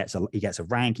benefits. He gets a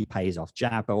rank, he pays off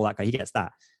Jabba, all that kind. He gets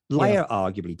that. Leia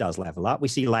arguably does level up. We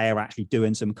see Leia actually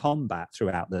doing some combat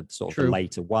throughout the sort of the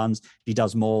later ones. She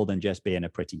does more than just being a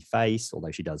pretty face,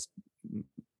 although she does.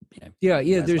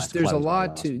 There's a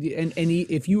lot to, and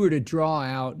if you were to draw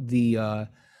out the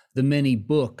many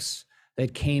books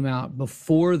that came out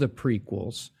before the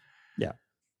prequels,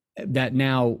 that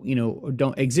now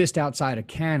don't exist outside of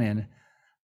canon.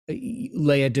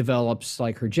 Leia develops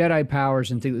like her Jedi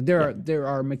powers and things. There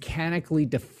are mechanically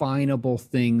definable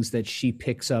things that she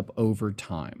picks up over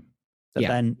time. But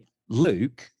then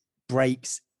Luke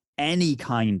breaks any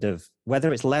kind of,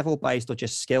 whether it's level based or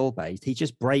just skill based, he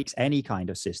just breaks any kind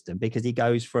of system because he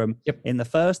goes from in the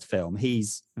first film,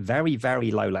 he's very,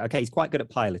 very low. Okay, he's quite good at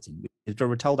piloting.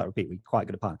 We're told that repeatedly, quite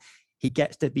good at piloting. He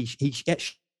gets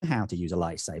how to use a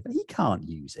lightsaber. He can't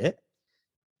use it.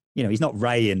 you know, he's not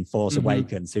Rey in Force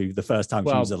Awakens, who the first time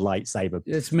she used a lightsaber,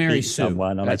 it's Mary Sue.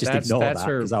 Someone, and I just ignored that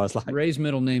because I was like, Rey's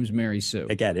middle name's Mary Sue.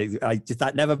 Again,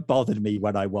 that never bothered me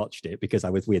when I watched it because I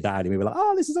was with Dad and we were like,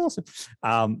 oh, this is awesome.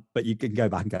 But you can go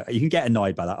back and go, you can get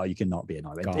annoyed by that, or you can not be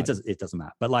annoyed. It doesn't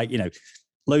matter. But like, you know,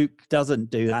 Luke doesn't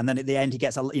do that, and then at the end he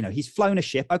gets he's flown a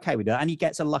ship. Okay, we do that, and he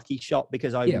gets a lucky shot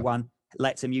because Obi-Wan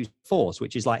lets him use Force,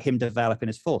 which is like him developing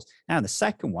his Force. Now in the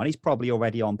second one, he's probably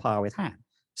already on par with Han.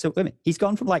 So I mean, he's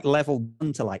gone from like level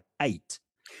 1 to like 8.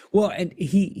 Well, and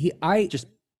if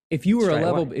you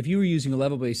were using a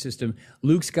level-based system,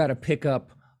 Luke's got to pick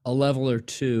up a level or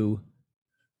two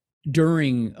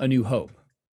during A New Hope.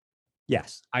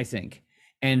 Yes, I think,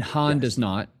 and Han does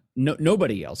not. No,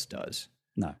 nobody else does.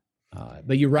 No.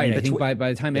 But you're right. I think by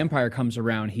the time Empire comes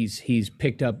around, he's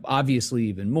picked up obviously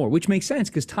even more, which makes sense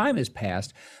because time has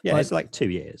passed. Yeah, it's like 2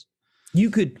 years. You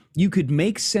could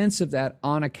make sense of that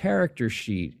on a character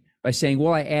sheet by saying,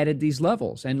 well, I added these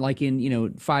levels, and like in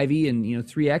 5e and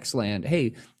 3X land,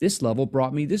 hey, this level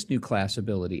brought me this new class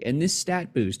ability and this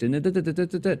stat boost and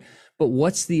but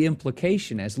what's the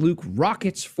implication as Luke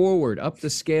rockets forward up the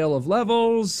scale of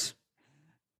levels?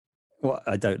 Well,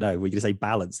 I don't know. We're going to say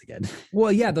balance again.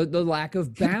 Well, yeah, the lack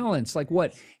of balance. Like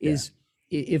what is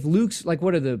if Luke's like,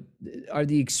 what are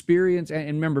the experience? And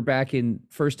remember back in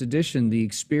first edition, the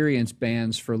experience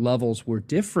bands for levels were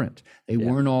different. They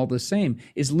weren't all the same.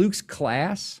 Is Luke's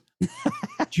class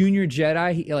Junior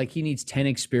Jedi, he needs 10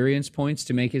 experience points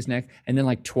to make his next, and then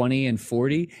like 20 and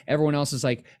 40. Everyone else is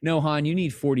like, no, Han, you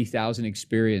need 40,000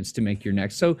 experience to make your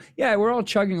next. So yeah, we're all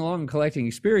chugging along and collecting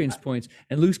experience points.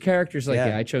 And Luke's character's like,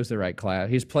 I chose the right class.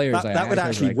 His players, that would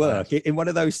actually work in one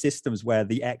of those systems where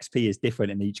the XP is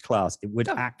different in each class. It would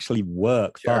actually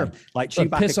work fine. Like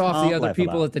Chewbacca piss off the other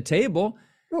people at the table.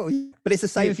 Well, but it's the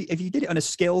same if you did it on a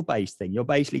skill-based thing. You're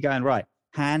basically going, right,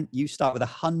 Han, you start with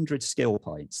 100 skill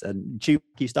points, and Chewbacca,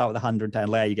 you start with 110.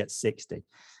 Leia, you get 60,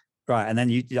 right? And then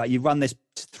you run this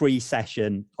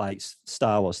 3-session like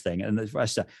Star Wars thing, and the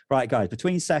rest of, right, guys,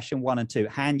 between session 1 and 2,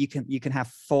 Han, you can have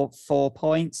four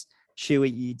points.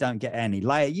 Chewie, you don't get any.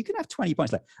 Leia, you can have 20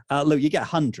 points. Luke, you get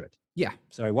 100. Yeah.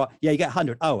 Sorry, what? Yeah, you get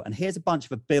 100. Oh, and here's a bunch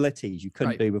of abilities you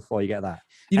couldn't do before you get that.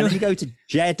 Then you go to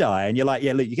Jedi, and you're like,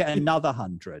 yeah, Luke, you get another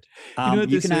 100.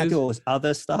 You can add all this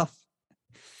other stuff.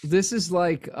 This is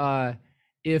like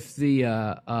if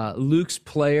the Luke's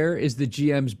player is the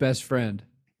GM's best friend.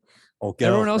 Or girlfriend.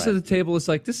 Everyone else at the table is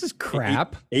like, this is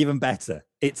crap. Even better.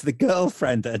 It's the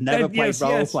girlfriend that had never played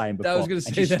role-playing before. I was gonna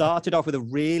say she started off with a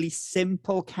really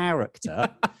simple character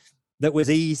that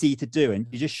was easy to do. And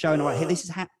you're just showing her, hey,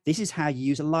 this is how you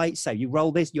use a lightsaber. You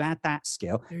roll this, you add that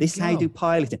skill. This is how you do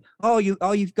piloting.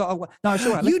 You've got a... No, it's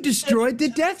all right. You destroyed the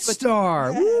Death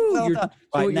Star. Woo, well done.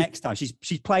 Right, next time.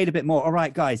 She's played a bit more. All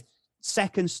right, guys.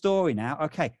 Second story now.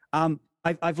 Okay.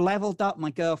 I've leveled up my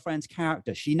girlfriend's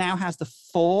character. She now has the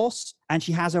Force, and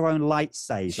she has her own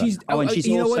lightsaber. And she's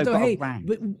also got a rank.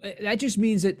 But that just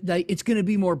means that it's going to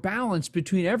be more balanced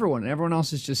between everyone, and everyone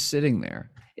else is just sitting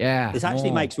there. Yeah, this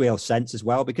actually makes real sense as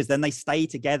well, because then they stay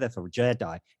together for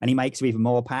Jedi, and he makes her even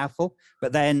more powerful.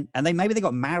 But then, maybe they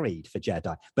got married for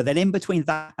Jedi, but then in between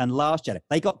that and Last Jedi,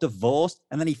 they got divorced,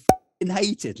 and then he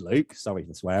hated Luke. Sorry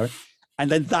for swearing. And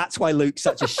then that's why Luke's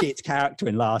such a shit character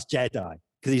in Last Jedi,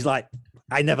 because he's like,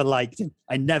 I never liked him.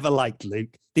 I never liked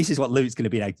Luke. This is what Luke's going to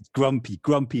be like, grumpy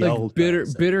like old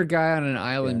bitter guy on an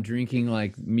island drinking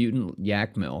like mutant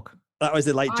yak milk. That was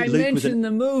it. Like I mentioned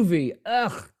the movie.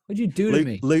 Ugh. What'd you do to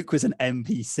me? Luke was an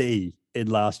NPC in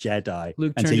Last Jedi,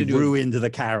 and he ruined the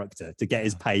character to get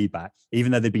his payback,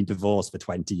 even though they'd been divorced for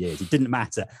 20 years. It didn't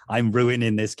matter. I'm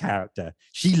ruining this character.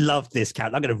 She loved this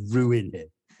character. I'm going to ruin him.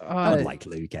 I would like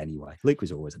Luke anyway. Luke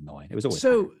was always annoying. It was always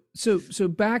so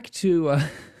back to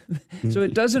so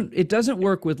it doesn't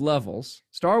work with levels.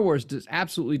 Star Wars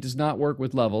absolutely does not work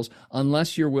with levels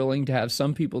unless you're willing to have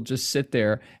some people just sit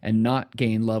there and not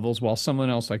gain levels while someone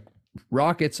else like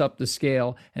rockets up the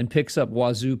scale and picks up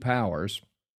wazoo powers.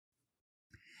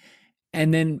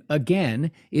 And then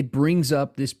again, it brings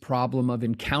up this problem of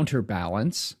encounter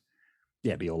balance.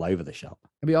 Yeah, be all over the shop.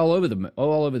 It'd be all over the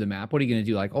map. What are you going to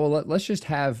do? Like, let's just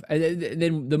have.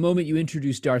 Then the moment you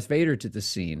introduce Darth Vader to the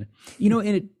scene,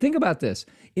 think about this.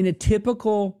 In a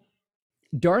typical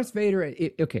Darth Vader,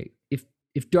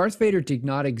 if Darth Vader did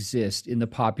not exist in the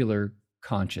popular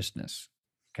consciousness,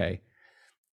 okay,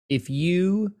 if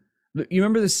you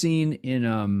remember the scene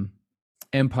in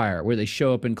Empire where they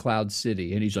show up in Cloud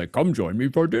City and he's like, "Come join me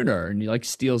for dinner," and he like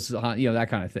steals, that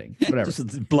kind of thing. Whatever.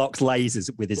 Just blocks lasers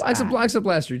with his blocks up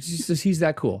blasters. He's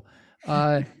that cool.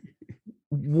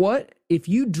 What if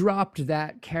you dropped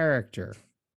that character?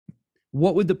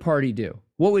 What would the party do?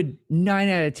 what would 9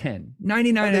 out of 10,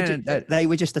 99 out of 10? They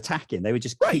were just attacking. They would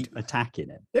just keep attacking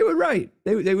him. They would,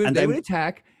 They would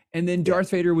attack, and then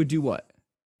Darth Vader would do what?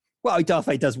 Well, Darth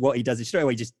Vader does what he does. Straight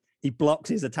away, he blocks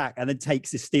his attack and then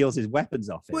steals his weapons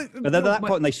off him. But then at that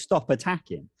point, they stop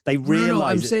attacking. They realize. No,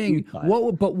 I'm saying,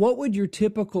 what would your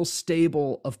typical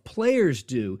stable of players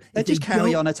do? They just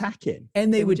carry on attacking,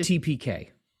 and they would TPK.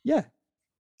 Yeah,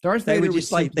 Darth Vader would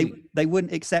just they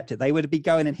wouldn't accept it. They would be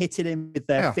going and hitting him with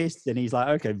their fists, and he's like,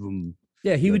 okay, boom.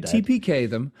 Yeah, he would dead. TPK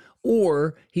them,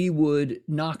 or he would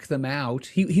knock them out.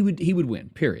 He would win.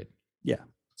 Period. Yeah.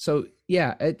 So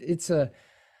yeah, it's a.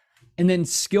 And then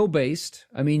skill based,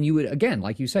 I mean, you would, again,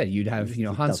 like you said, you'd have,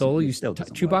 Han Solo,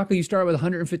 Chewbacca, you start with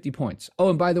 150 points. Oh,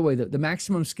 and by the way, the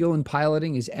maximum skill in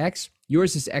piloting is X.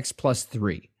 Yours is X plus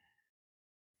 3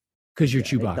 because you're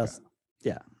Chewbacca.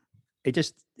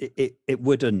 It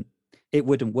wouldn't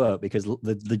work because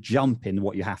the jump in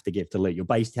what you have to give to Luke, you're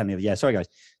basically telling me, sorry guys,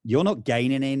 you're not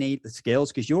gaining any of the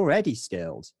skills because you're already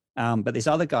skilled. But this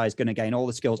other guy is going to gain all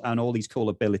the skills and all these cool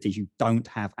abilities you don't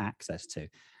have access to.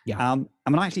 Yeah. I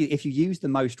mean, actually, if you use the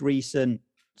most recent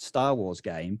Star Wars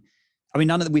game, I mean,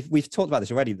 none of we've talked about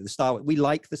this already. We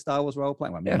like the Star Wars role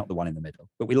playing. Well, not the one in the middle,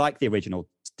 but we like the original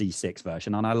D6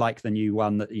 version, and I like the new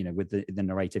one that with the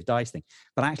narrative dice thing.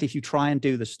 But actually, if you try and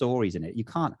do the stories in it, you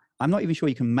can't. I'm not even sure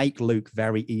you can make Luke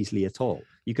very easily at all.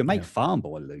 You can make Farm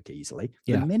Boy Luke easily.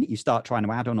 The minute you start trying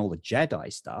to add on all the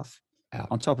Jedi stuff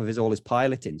on top of all his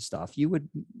piloting stuff, it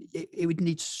would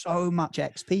need so much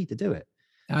XP to do it.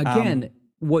 Again.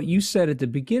 What you said at the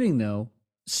beginning, though,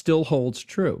 still holds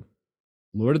true.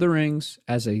 Lord of the Rings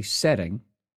as a setting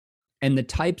and the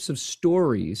types of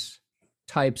stories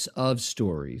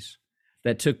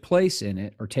that took place in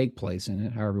it or take place in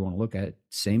it, however you want to look at it,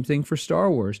 same thing for Star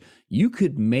Wars. You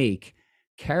could make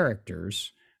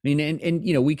characters. I mean,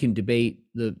 and we can debate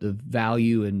the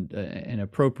value and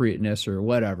appropriateness or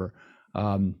whatever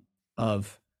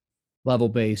of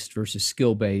level-based versus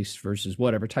skill-based versus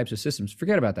whatever types of systems.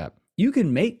 Forget about that. You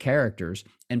can make characters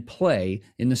and play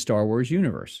in the Star Wars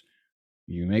universe.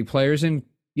 You make players and,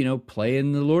 play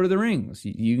in the Lord of the Rings.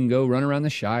 You can go run around the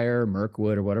Shire,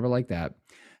 Mirkwood, or whatever like that.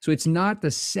 So it's not the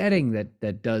setting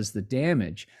that does the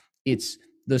damage. It's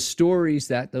the stories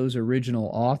that those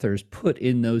original authors put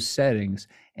in those settings.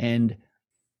 And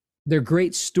they're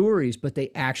great stories, but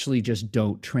they actually just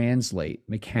don't translate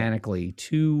mechanically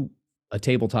to a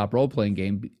tabletop role-playing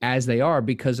game as they are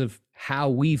because of how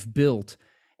we've built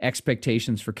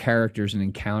expectations for characters and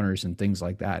encounters and things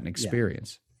like that and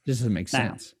experience. This doesn't make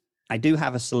sense. I do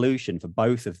have a solution for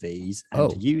both of these. And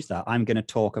to use that, I'm going to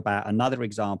talk about another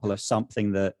example of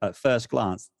something that at first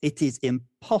glance, it is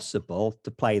impossible to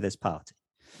play this party.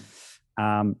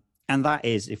 And that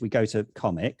is if we go to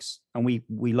comics and we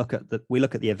look at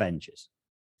the Avengers.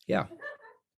 Yeah.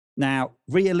 Now,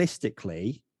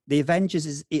 realistically, the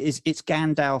Avengers it's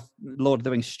Gandalf, Lord of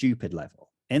the Rings stupid level.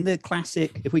 In the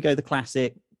classic, if we go the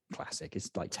classic is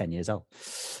like 10 years old.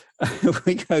 If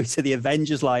we go to the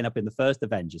Avengers lineup in the first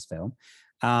Avengers film,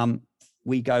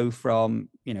 we go from,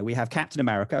 we have Captain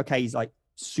America. Okay, he's like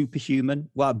superhuman.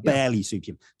 Well, barely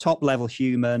superhuman. Top level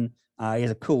human. He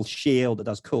has a cool shield that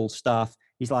does cool stuff.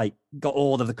 He's like got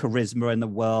all of the charisma in the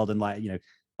world and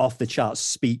off the charts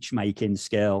speech making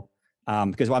skill.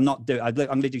 Because I'm going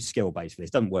to do skill based for this.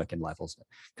 It doesn't work in levels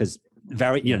because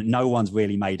no one's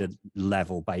really made a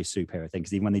level based superhero thing.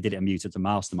 Because even when they did it in Mutant to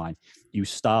Mastermind, you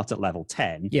start at level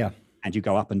 10, and you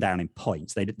go up and down in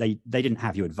points. They didn't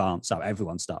have you advance, so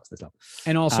everyone starts this level.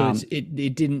 And also,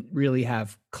 it didn't really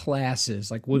have classes.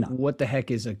 Like what the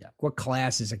heck is what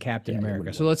class is a Captain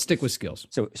America? So let's stick with skills.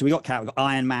 So we got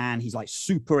Iron Man. He's like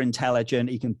super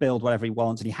intelligent. He can build whatever he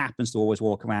wants, and he happens to always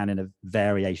walk around in a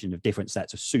variation of different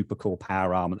sets of super cool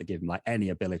power armor that give him like any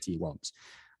ability he wants.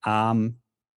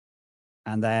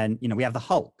 And then, we have the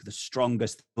Hulk, the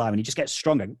strongest alive, and he just gets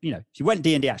stronger. If you went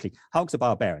D&D, actually, Hulk's a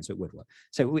barbarian, so it would work.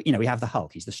 So, we have the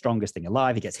Hulk. He's the strongest thing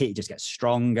alive. He gets hit, he just gets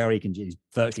stronger. He's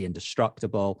virtually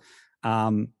indestructible.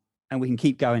 And we can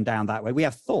keep going down that way. We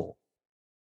have Thor,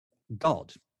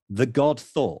 God, the god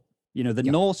Thor. The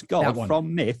Norse god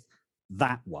from myth,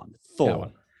 that one,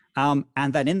 Thor. That one.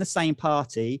 And then in the same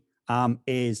party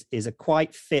is a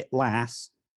quite fit lass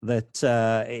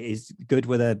that is good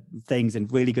with her things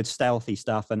and really good stealthy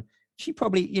stuff. And she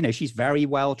probably, she's very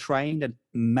well trained and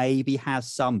maybe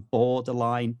has some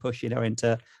borderline pushing her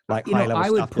into like high level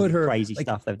I would stuff, put her crazy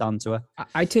stuff they've done to her.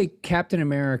 I take Captain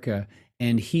America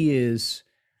and he is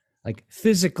like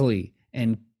physically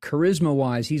and charisma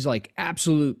wise, he's like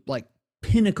absolute like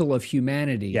pinnacle of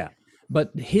humanity. Yeah.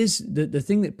 But the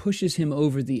thing that pushes him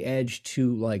over the edge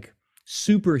to like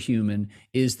Superhuman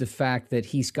is the fact that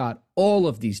he's got all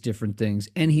of these different things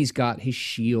and he's got his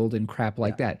shield and crap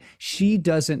like that. She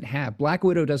doesn't have, Black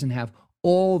Widow doesn't have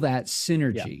all that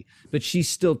synergy, but she's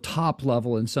still top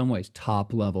level in some ways,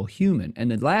 top level human.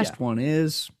 And the last one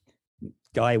is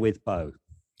Guy with bow.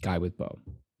 Guy with bow.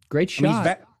 Great shot.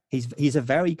 I mean, he's a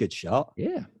very good shot.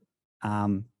 Yeah.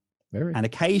 Very. And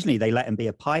occasionally they let him be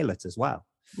a pilot as well.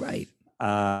 Right.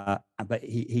 But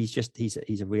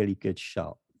he's a really good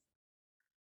shot.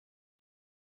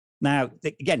 Now,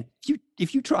 again,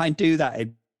 if you try and do that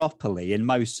properly in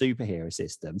most superhero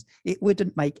systems, it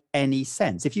wouldn't make any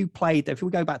sense. If we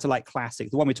go back to like classic,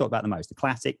 the one we talked about the most, the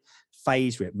classic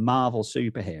phase rip Marvel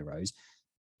superheroes,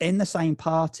 in the same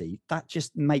party, that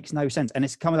just makes no sense. And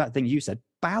it's kind of that thing you said,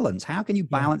 balance. How can you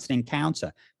balance an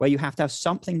encounter where you have to have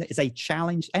something that is a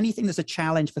challenge, anything that's a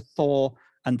challenge for Thor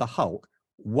and the Hulk,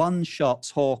 one shots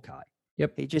Hawkeye.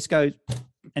 Yep. He just goes,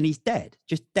 and he's dead,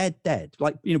 just dead.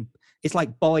 Like, it's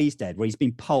like Boy's Dead, where he's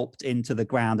been pulped into the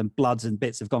ground and bloods and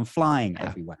bits have gone flying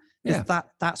everywhere. Yeah.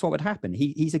 That's what would happen.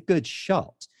 He's a good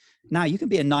shot. Now, you can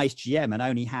be a nice GM and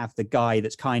only have the guy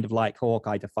that's kind of like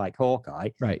Hawkeye to fight Hawkeye.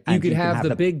 Right. You could have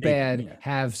the big bad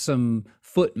have some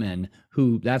footmen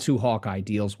that's who Hawkeye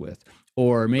deals with.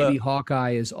 Or maybe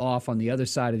Hawkeye is off on the other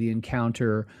side of the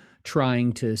encounter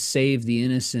trying to save the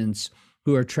innocents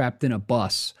who are trapped in a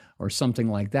bus or something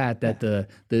like that,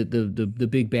 the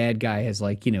big bad guy has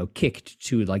kicked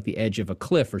to like the edge of a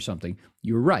cliff or something.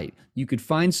 You're right. You could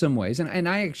find some ways. And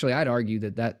I'd argue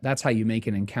that's how you make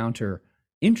an encounter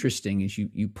interesting, is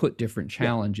you put different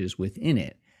challenges within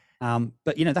it.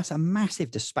 But that's a massive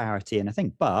disparity in a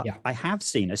thing. But I have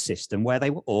seen a system where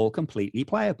they were all completely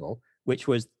playable, which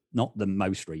was not the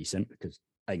most recent, because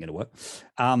it ain't going to work,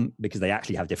 because they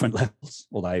actually have different levels.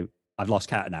 Although I've lost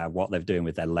count now what they're doing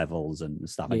with their levels and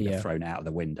stuff. They're thrown out of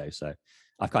the window. So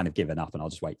I've kind of given up and I'll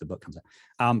just wait till the book comes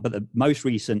out. But the most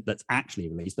recent that's actually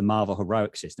released, the Marvel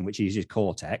Heroic system, which uses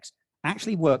Cortex,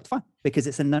 actually worked fine because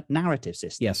it's a narrative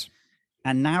system. Yes.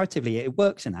 And narratively, it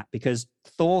works in that because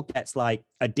Thor gets like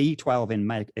a D12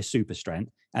 in super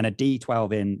strength and a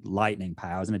D12 in lightning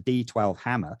powers and a D12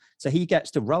 hammer. So he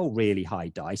gets to roll really high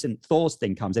dice, and Thor's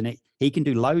thing comes in. He can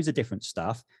do loads of different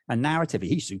stuff. And narratively,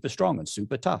 he's super strong and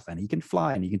super tough, and he can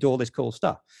fly and he can do all this cool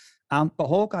stuff. But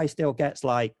Hawkeye still gets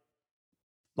like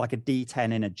a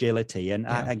D10 in agility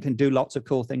and can do lots of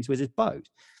cool things with his boat.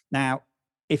 Now,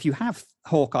 if you have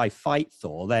Hawkeye fight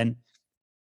Thor, then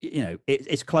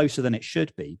it's closer than it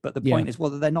should be. But the point is,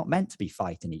 well, they're not meant to be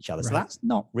fighting each other. So that's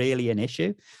not really an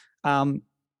issue. And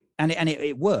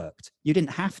it worked. You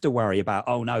didn't have to worry about,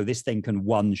 oh no, this thing can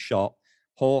one shot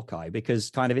Hawkeye,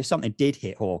 because kind of if something did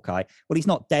hit Hawkeye, well, he's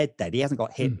not dead. He hasn't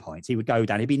got hit points. He would go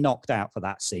down. He'd be knocked out for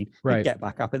that scene. He'd get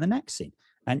back up in the next scene.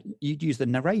 And you'd use the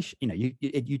narration,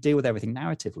 you deal with everything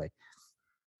narratively.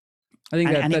 I think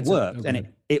it worked,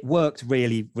 it worked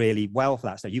really, really well for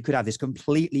that. So you could have this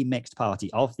completely mixed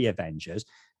party of the Avengers,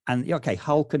 and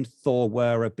Hulk and Thor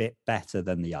were a bit better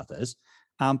than the others,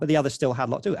 but the others still had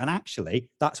a lot to do. And actually,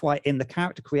 that's why in the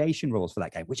character creation rules for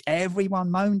that game, which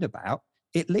everyone moaned about,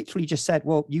 it literally just said,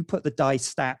 well, you put the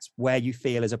dice stats where you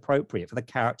feel is appropriate for the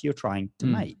character you're trying to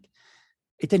make.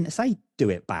 It didn't say do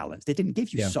it balanced. It didn't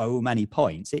give you so many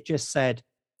points. It just said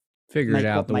figure it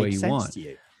out the way you want.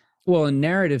 Well, in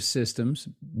narrative systems,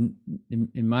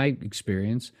 in my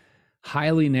experience,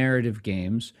 highly narrative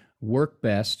games work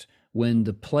best when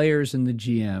the players and the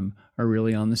GM are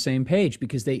really on the same page,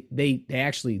 because they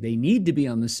need to be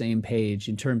on the same page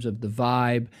in terms of the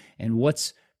vibe and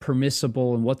what's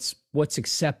permissible and what's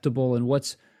acceptable and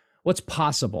what's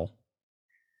possible.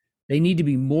 They need to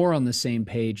be more on the same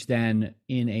page than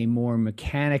in a more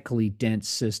mechanically dense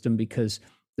system, because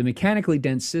the mechanically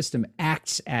dense system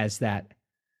acts as that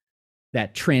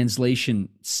translation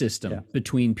system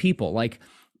between people.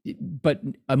 But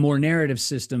a more narrative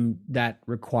system that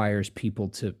requires people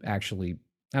to actually,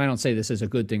 and I don't say this as a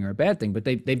good thing or a bad thing, but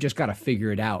they've just got to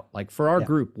figure it out. Like for our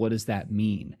group, what does that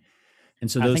mean? And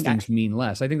so those things mean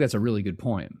less. I think that's a really good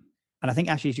point. And I think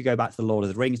actually, if you go back to the Lord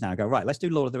of the Rings now, and go, right, let's do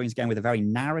Lord of the Rings again with a very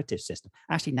narrative system.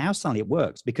 Actually, now suddenly it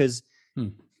works, because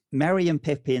Merry and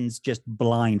Pippin's just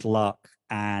blind luck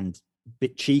and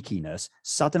bit cheekiness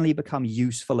suddenly become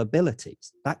useful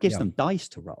abilities. That gives them dice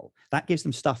to roll. That gives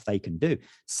them stuff they can do.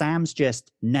 Sam's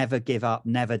just never give up,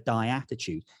 never die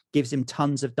attitude gives him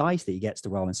tons of dice that he gets to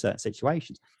roll in certain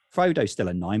situations. Frodo's still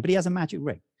a 9, but he has a magic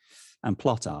ring and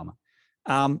plot armor.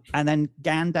 And then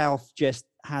Gandalf just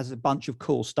has a bunch of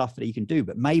cool stuff that he can do,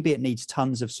 but maybe it needs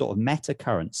tons of sort of meta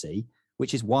currency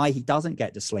which is why he doesn't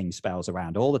get to sling spells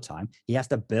around all the time. He has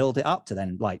to build it up to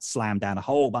then like slam down a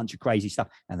whole bunch of crazy stuff,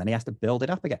 and then he has to build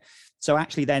it up again. So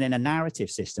actually then in a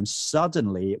narrative system,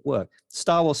 suddenly it worked.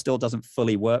 Star Wars still doesn't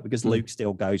fully work because Luke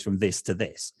still goes from this to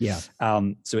this. Yeah.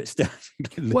 So it's still,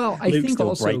 well, I Luke think still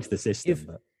also breaks the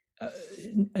system. If,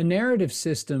 a narrative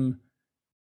system,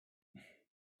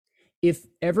 if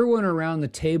everyone around the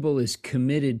table is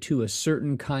committed to a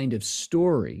certain kind of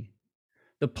story,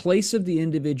 the place of the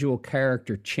individual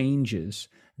character changes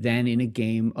than in a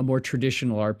game, a more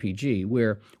traditional RPG,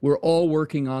 where we're all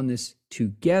working on this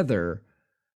together.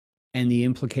 And the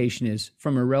implication is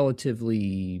from a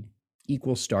relatively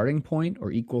equal starting point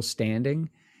or equal standing,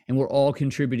 and we're all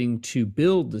contributing to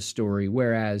build the story.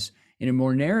 Whereas in a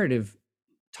more narrative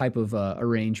type of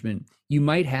arrangement, you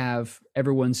might have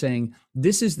everyone saying,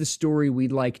 this is the story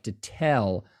we'd like to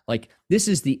tell. Like, this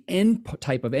is the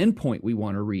type of endpoint we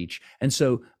want to reach. And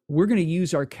so we're going to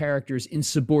use our characters in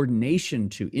subordination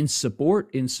to, in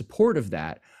support of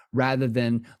that, rather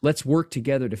than let's work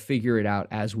together to figure it out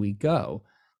as we go.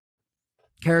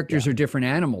 Characters are different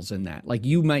animals in that. Like,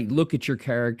 you might look at your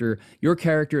character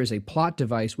as a plot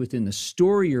device within the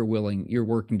story you're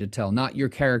working to tell, not your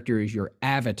character as your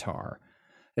avatar.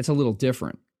 It's a little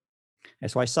different.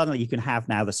 That's why suddenly you can have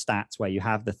now the stats where you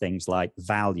have the things like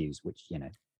values, which, you know,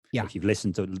 if you've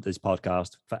listened to this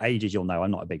podcast for ages, you'll know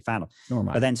I'm not a big fan of.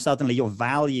 But then suddenly your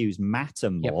values matter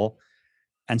more.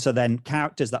 And so then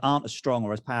characters that aren't as strong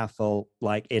or as powerful,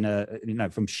 like in a, you know,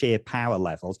 from sheer power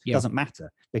levels, doesn't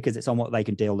matter because it's on what they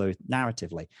can deal with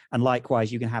narratively. And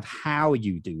likewise, you can have how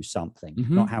you do something,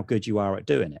 not how good you are at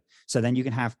doing it. So then you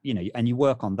can have, you know, and you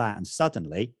work on that, and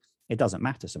suddenly it doesn't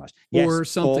matter so much. Or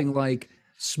something like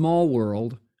Small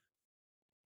World. Is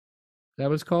that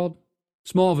what it's called?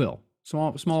 Smallville.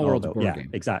 Small World board game.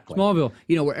 Exactly. Smallville,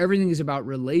 you know, where everything is about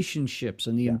relationships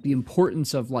and the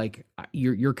importance of like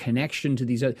your connection to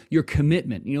these, your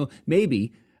commitment. You know,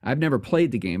 maybe I've never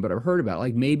played the game, but I've heard about it.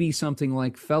 Like maybe something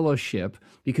like Fellowship,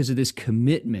 because of this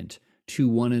commitment to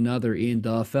one another in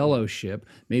the Fellowship.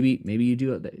 Maybe you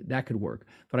do it. That could work.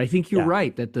 But I think you're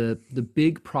right that the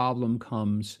big problem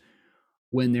comes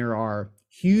when there are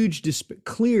huge,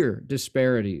 clear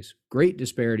disparities, great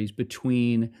disparities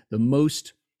between the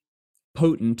most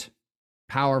potent,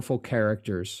 powerful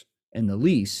characters and the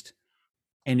least.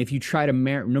 And if you try to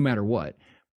marry, no matter what,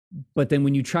 but then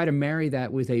when you try to marry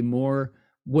that with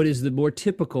what is the more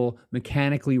typical,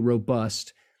 mechanically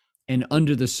robust, and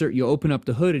under the you open up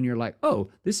the hood and you're like, oh,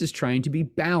 this is trying to be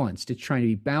balanced. It's trying to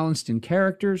be balanced in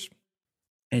characters,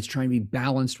 and it's trying to be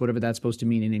balanced, whatever that's supposed to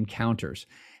mean, in encounters.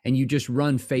 And you just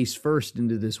run face first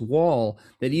into this wall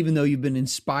that, even though you've been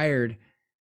inspired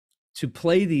to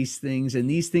play these things, and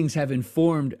these things have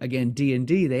informed, again,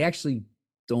 D&D, they actually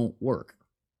don't work.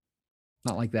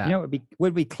 Not like that. You know,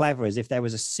 would be clever is if there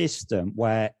was a system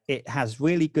where it has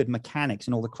really good mechanics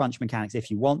and all the crunch mechanics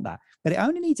if you want that, but it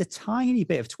only needs a tiny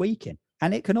bit of tweaking,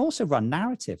 and it can also run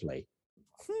narratively.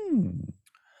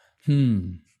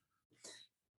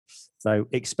 So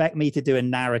expect me to do a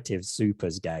narrative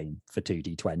supers game for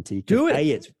 2D20. Do it.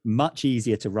 A, it's much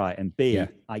easier to write, and B,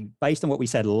 based on what we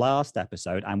said last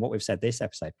episode and what we've said this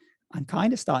episode, I'm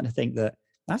kind of starting to think that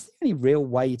that's the only real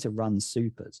way to run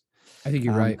supers. I think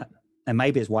you're right. And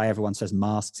maybe it's why everyone says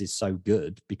Masks is so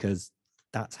good, because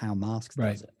that's how Masks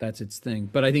does it. That's its thing.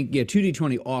 But I think,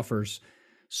 2D20 offers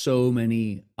so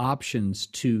many options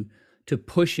to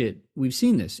push it. We've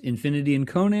seen this, Infinity and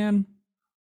Conan,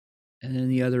 and then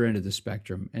the other end of the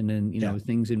spectrum, and then, you know,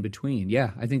 things in between. Yeah,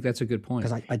 I think that's a good point.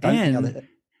 Because I don't think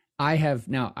I have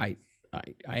now, I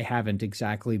haven't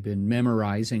exactly been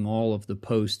memorizing all of the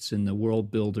posts in the World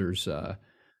Builders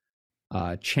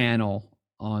channel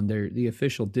on the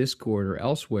official Discord or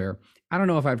elsewhere. I don't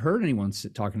know if I've heard anyone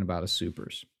talking about a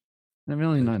supers. I'm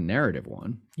really not a narrative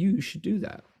one. You should do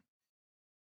that.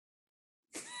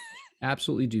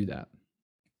 Absolutely do that.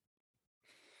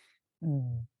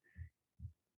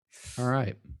 All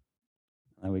right.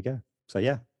 There we go. So,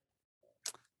 yeah.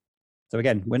 So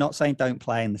again, we're not saying don't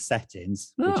play in the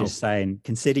settings. No. We're just saying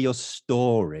consider your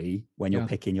story when you're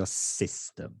picking your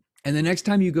system. And the next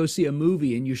time you go see a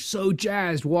movie and you're so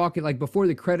jazzed walking, like before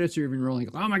the credits are even rolling,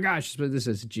 oh my gosh, this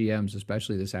is GMs,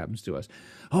 especially this happens to us.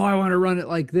 Oh, I want to run it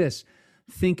like this.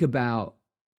 Think about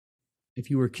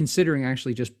if you were considering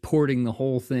actually just porting the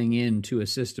whole thing into a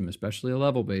system, especially a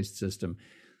level-based system,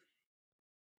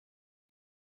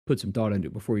 put some thought into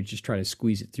it before you just try to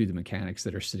squeeze it through the mechanics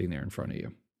that are sitting there in front of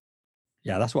you.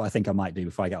 Yeah, that's what I think I might do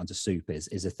before I get onto Soup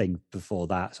is a thing before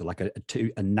that. So like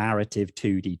a narrative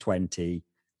 2D20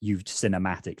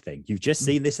 cinematic thing. You've just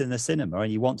seen this in the cinema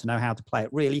and you want to know how to play it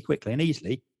really quickly and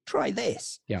easily. Try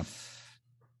this. Yeah.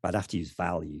 I'd have to use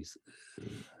values.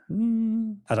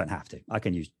 I don't have to. I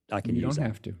can use. You don't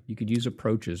have to. You could use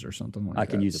approaches or something like that. I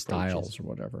can use styles approaches. or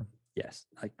whatever. Yes,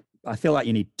 I feel like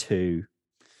you need 2.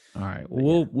 All right.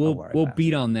 Well, we'll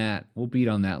beat on that. We'll beat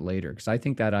on that later because I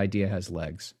think that idea has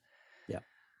legs. Yeah.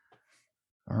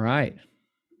 All right.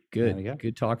 Good.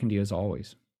 Good talking to you as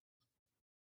always.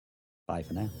 Bye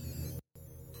for now.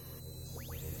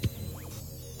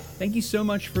 Thank you so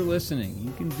much for listening.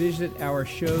 You can visit our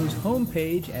show's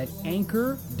homepage at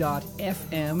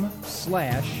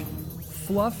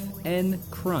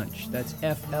anchor.fm/fluffncrunch. That's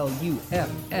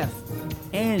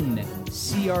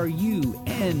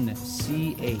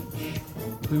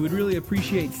FLUFFNCRUNCH. We would really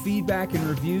appreciate feedback and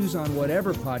reviews on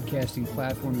whatever podcasting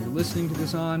platform you're listening to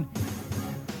this on.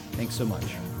 Thanks so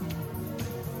much.